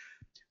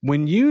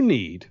 When you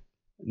need,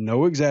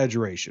 no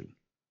exaggeration,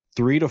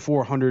 300 to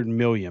 400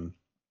 million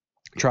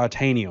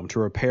tritanium to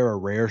repair a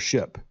rare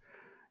ship,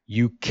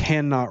 you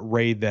cannot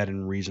raid that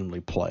and reasonably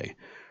play.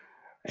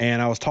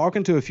 And I was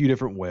talking to a few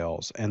different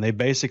whales, and they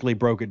basically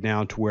broke it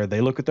down to where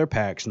they look at their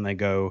packs and they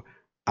go,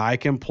 I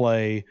can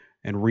play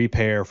and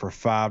repair for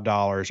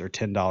 $5 or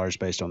 $10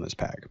 based on this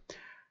pack.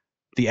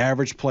 The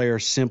average player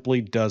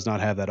simply does not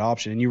have that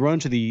option. And you run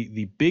to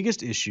the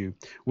biggest issue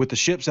with the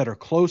ships that are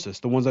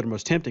closest. The ones that are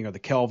most tempting are the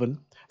Kelvin,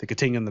 the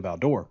Katinga, and the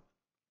Valdor.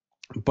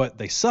 But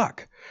they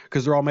suck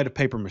because they're all made of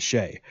paper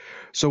mache.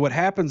 So what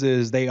happens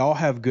is they all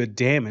have good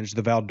damage.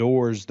 The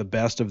Valdor is the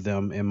best of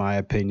them, in my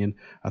opinion.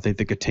 I think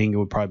the Katinga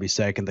would probably be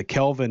second. The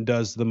Kelvin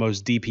does the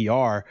most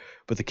DPR,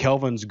 but the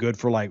Kelvin's good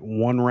for like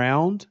 1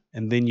 round,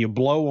 and then you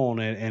blow on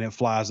it and it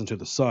flies into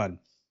the sun.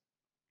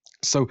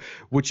 So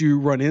what you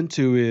run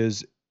into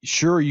is,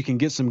 sure, you can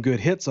get some good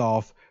hits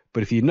off,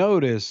 but if you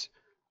notice,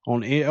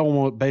 on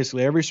almost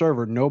basically every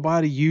server,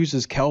 nobody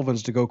uses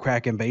Kelvins to go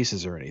cracking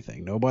bases or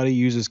anything. Nobody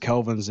uses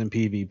Kelvins in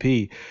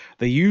PvP.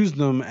 They use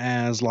them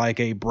as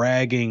like a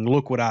bragging,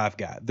 look what I've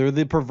got. They're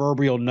the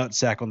proverbial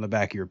nutsack on the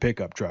back of your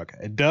pickup truck.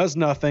 It does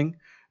nothing,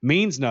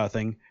 means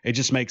nothing. It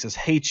just makes us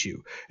hate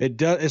you.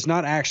 It's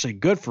not actually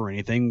good for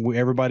anything.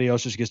 Everybody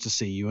else just gets to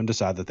see you and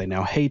decide that they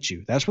now hate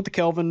you. That's what the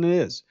Kelvin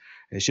is.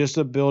 It's just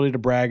the ability to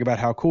brag about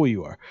how cool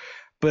you are.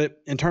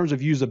 But in terms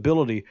of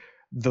usability,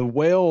 the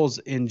whales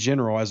in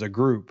general as a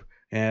group,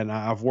 and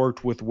I've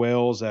worked with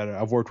whales that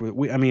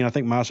I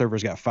think my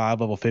server's got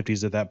 5 level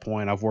 50s at that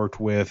point. I've worked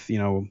with,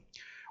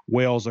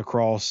 whales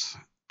across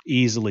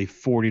easily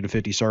 40 to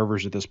 50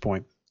 servers at this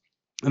point.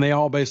 And they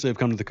all basically have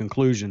come to the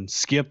conclusion,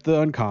 skip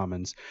the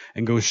uncommons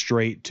and go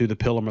straight to the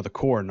Pilum or the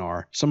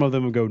Coronar. Some of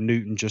them would go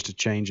Newton just to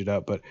change it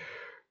up, but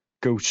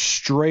go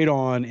straight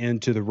on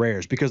into the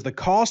rares, because the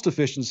cost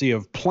efficiency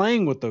of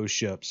playing with those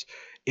ships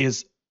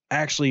is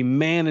actually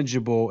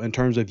manageable in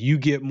terms of you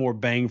get more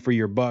bang for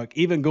your buck,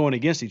 even going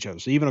against each other.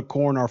 So even a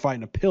Coronar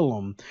fighting a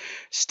Pilum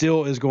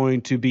still is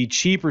going to be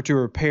cheaper to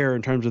repair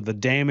in terms of the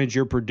damage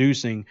you're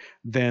producing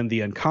than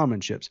the uncommon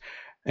ships.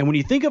 And when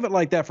you think of it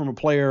like that from a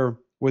player,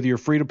 whether you're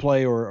free to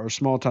play or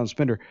small time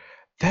spender,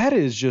 That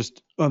is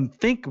just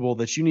unthinkable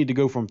that you need to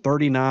go from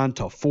 39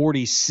 to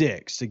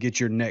 46 to get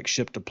your next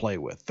ship to play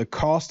with. The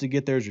cost to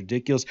get there is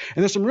ridiculous.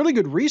 And there's some really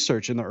good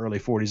research in the early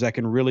 40s that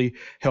can really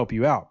help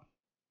you out.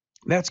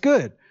 That's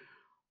good.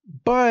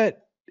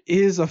 But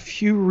is a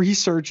few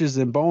researches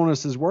and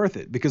bonuses worth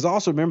it? Because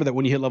also remember that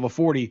when you hit level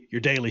 40,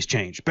 your dailies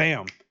change.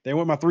 Bam. They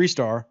went my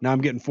 3-star. Now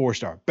I'm getting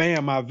 4-star.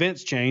 Bam. My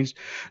events changed.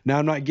 Now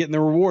I'm not getting the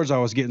rewards I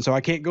was getting. So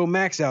I can't go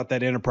max out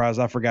that enterprise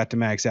I forgot to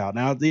max out.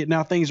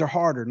 Now things are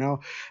harder.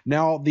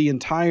 Now the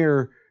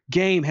entire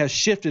game has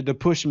shifted to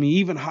push me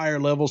even higher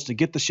levels to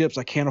get the ships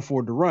I can't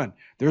afford to run.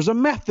 There's a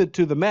method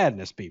to the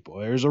madness, people.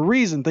 There's a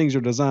reason things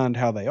are designed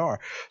how they are.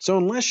 So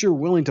unless you're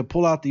willing to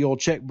pull out the old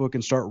checkbook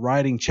and start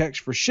writing checks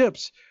for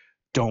ships,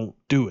 don't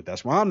do it.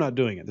 That's why I'm not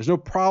doing it. There's no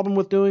problem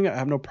with doing it. I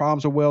have no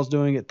problems with Wells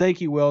doing it.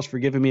 Thank you, Wells, for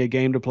giving me a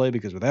game to play,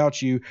 because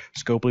without you,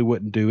 Scopely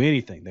wouldn't do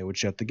anything. They would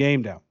shut the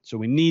game down. So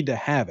we need to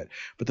have it.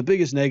 But the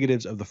biggest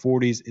negatives of the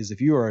 40s is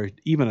if you are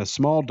even a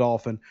small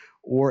dolphin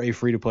or a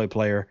free-to-play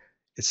player,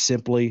 it's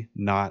simply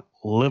not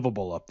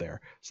livable up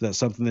there. So that's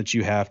something that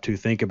you have to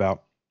think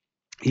about.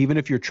 Even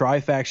if you're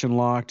tri-faction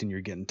locked and you're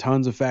getting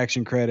tons of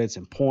faction credits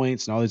and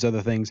points and all these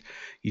other things,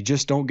 you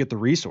just don't get the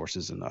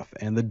resources enough.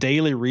 And the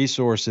daily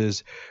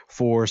resources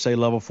for, say,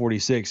 level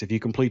 46, if you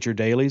complete your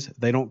dailies,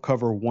 they don't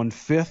cover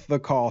 1/5 the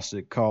cost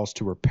it costs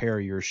to repair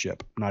your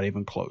ship. Not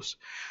even close.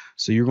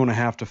 So you're going to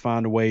have to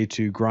find a way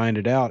to grind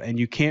it out. And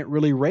you can't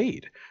really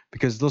raid,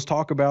 because let's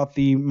talk about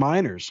the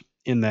miners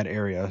in that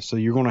area. So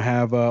you're going to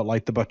have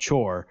like the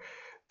Bachor,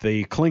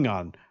 the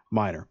Klingon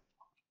miner.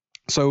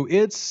 So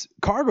its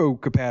cargo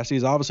capacity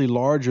is obviously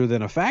larger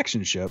than a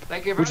faction ship,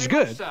 which is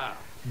good.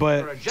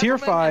 But tier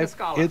 5,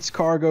 its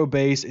cargo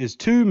base is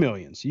 2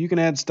 million. So you can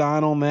add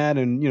Stein on that,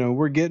 and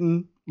we're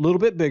getting a little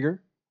bit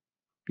bigger.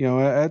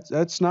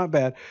 That's not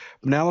bad.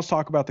 But now let's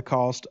talk about the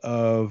cost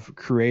of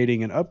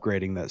creating and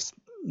upgrading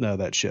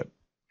that ship.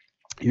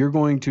 You're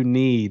going to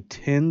need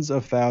tens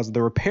of thousands.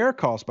 The repair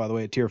cost, by the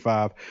way, at tier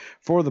 5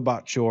 for the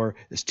Botchor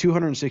is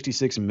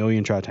 266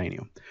 million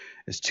tritanium.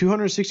 Is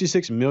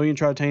 266 million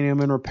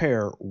tritanium in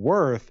repair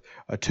worth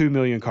a 2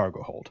 million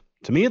cargo hold?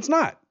 To me, it's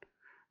not,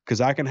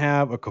 because I can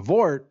have a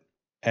Cavort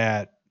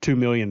at 2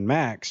 million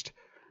maxed,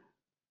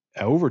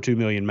 over 2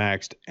 million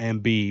maxed,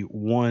 and be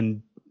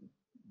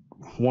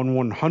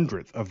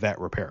 1/100th of that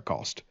repair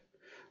cost.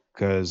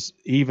 Because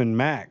even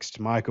maxed,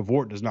 my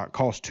Cavort does not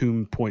cost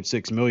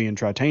 2.6 million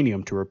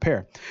tritanium to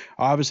repair.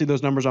 Obviously,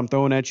 those numbers I'm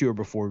throwing at you are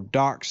before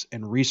docs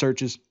and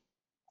researches.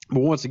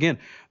 But once again,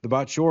 the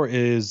Botchor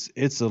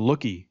it's a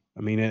lookie.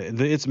 I mean,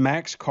 its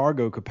max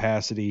cargo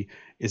capacity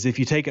is, if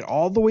you take it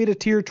all the way to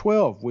tier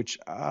 12, which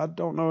I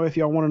don't know if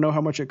y'all want to know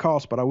how much it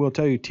costs, but I will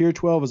tell you, tier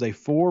 12 is a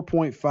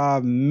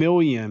 4.5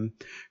 million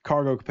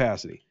cargo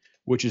capacity,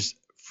 which is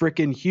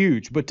freaking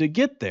huge. But to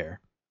get there,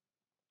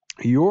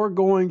 you're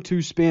going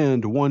to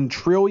spend 1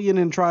 trillion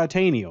in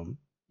tritanium,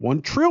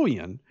 1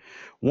 trillion,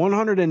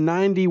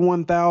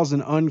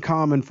 191,000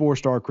 uncommon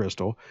 4-star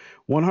crystal,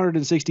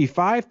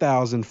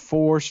 165,000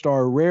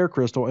 4-star rare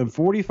crystal, and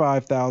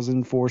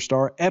 45,000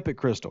 4-star epic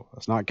crystal.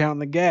 That's not counting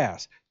the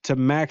gas, to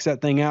max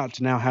that thing out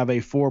to now have a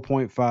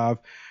 4.5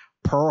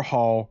 per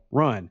haul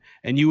run.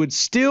 And you would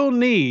still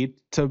need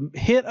to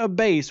hit a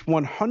base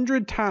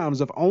 100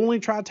 times of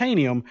only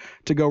tritanium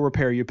to go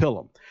repair your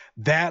Pilum.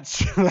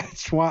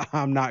 That's why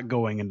I'm not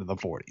going into the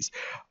 40s.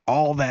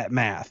 All that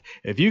math.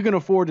 If you can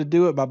afford to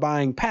do it by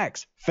buying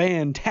packs,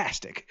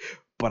 fantastic.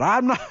 But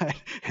I'm not,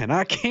 and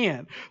I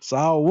can't, so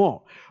I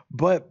won't.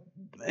 But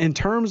in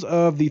terms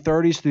of the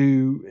 30s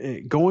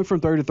through going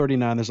from 30 to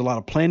 39, there's a lot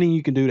of planning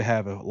you can do to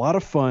have a lot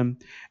of fun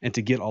and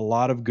to get a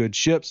lot of good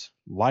ships.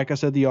 Like I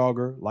said, the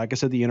Augur, like I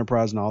said, the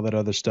Enterprise, and all that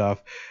other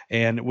stuff.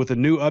 And with the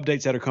new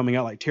updates that are coming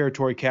out, like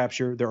territory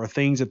capture, there are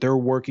things that they're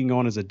working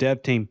on as a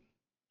dev team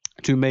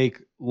to make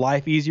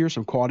life easier,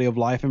 some quality of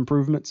life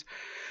improvements.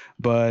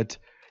 But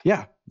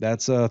yeah,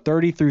 that's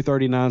 30 through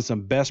 39,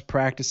 some best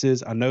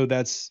practices. I know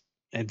that's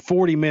in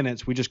 40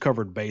 minutes, we just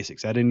covered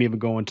basics. I didn't even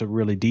go into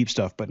really deep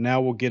stuff, but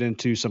now we'll get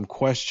into some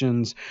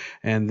questions,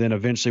 and then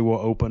eventually we'll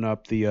open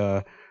up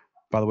the,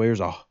 by the way, there's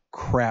a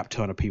crap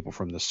ton of people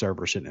from the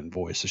server sitting in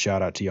voice. So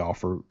shout out to y'all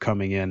for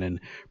coming in and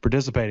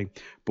participating,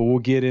 but we'll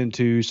get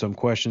into some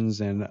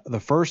questions. And the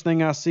first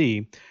thing I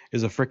see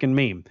is a freaking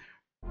meme.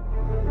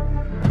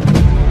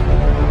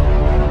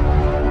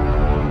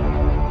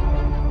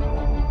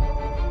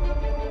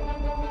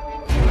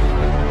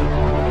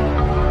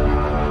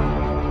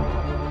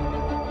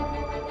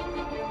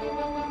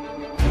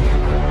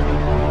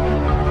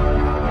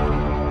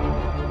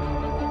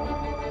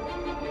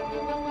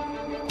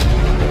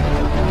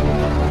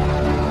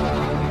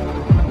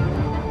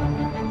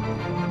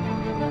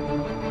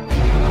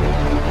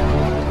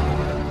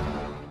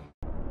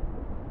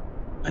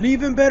 An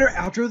even better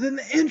outro than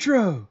the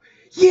intro.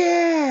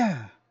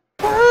 Yeah!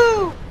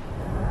 Woo!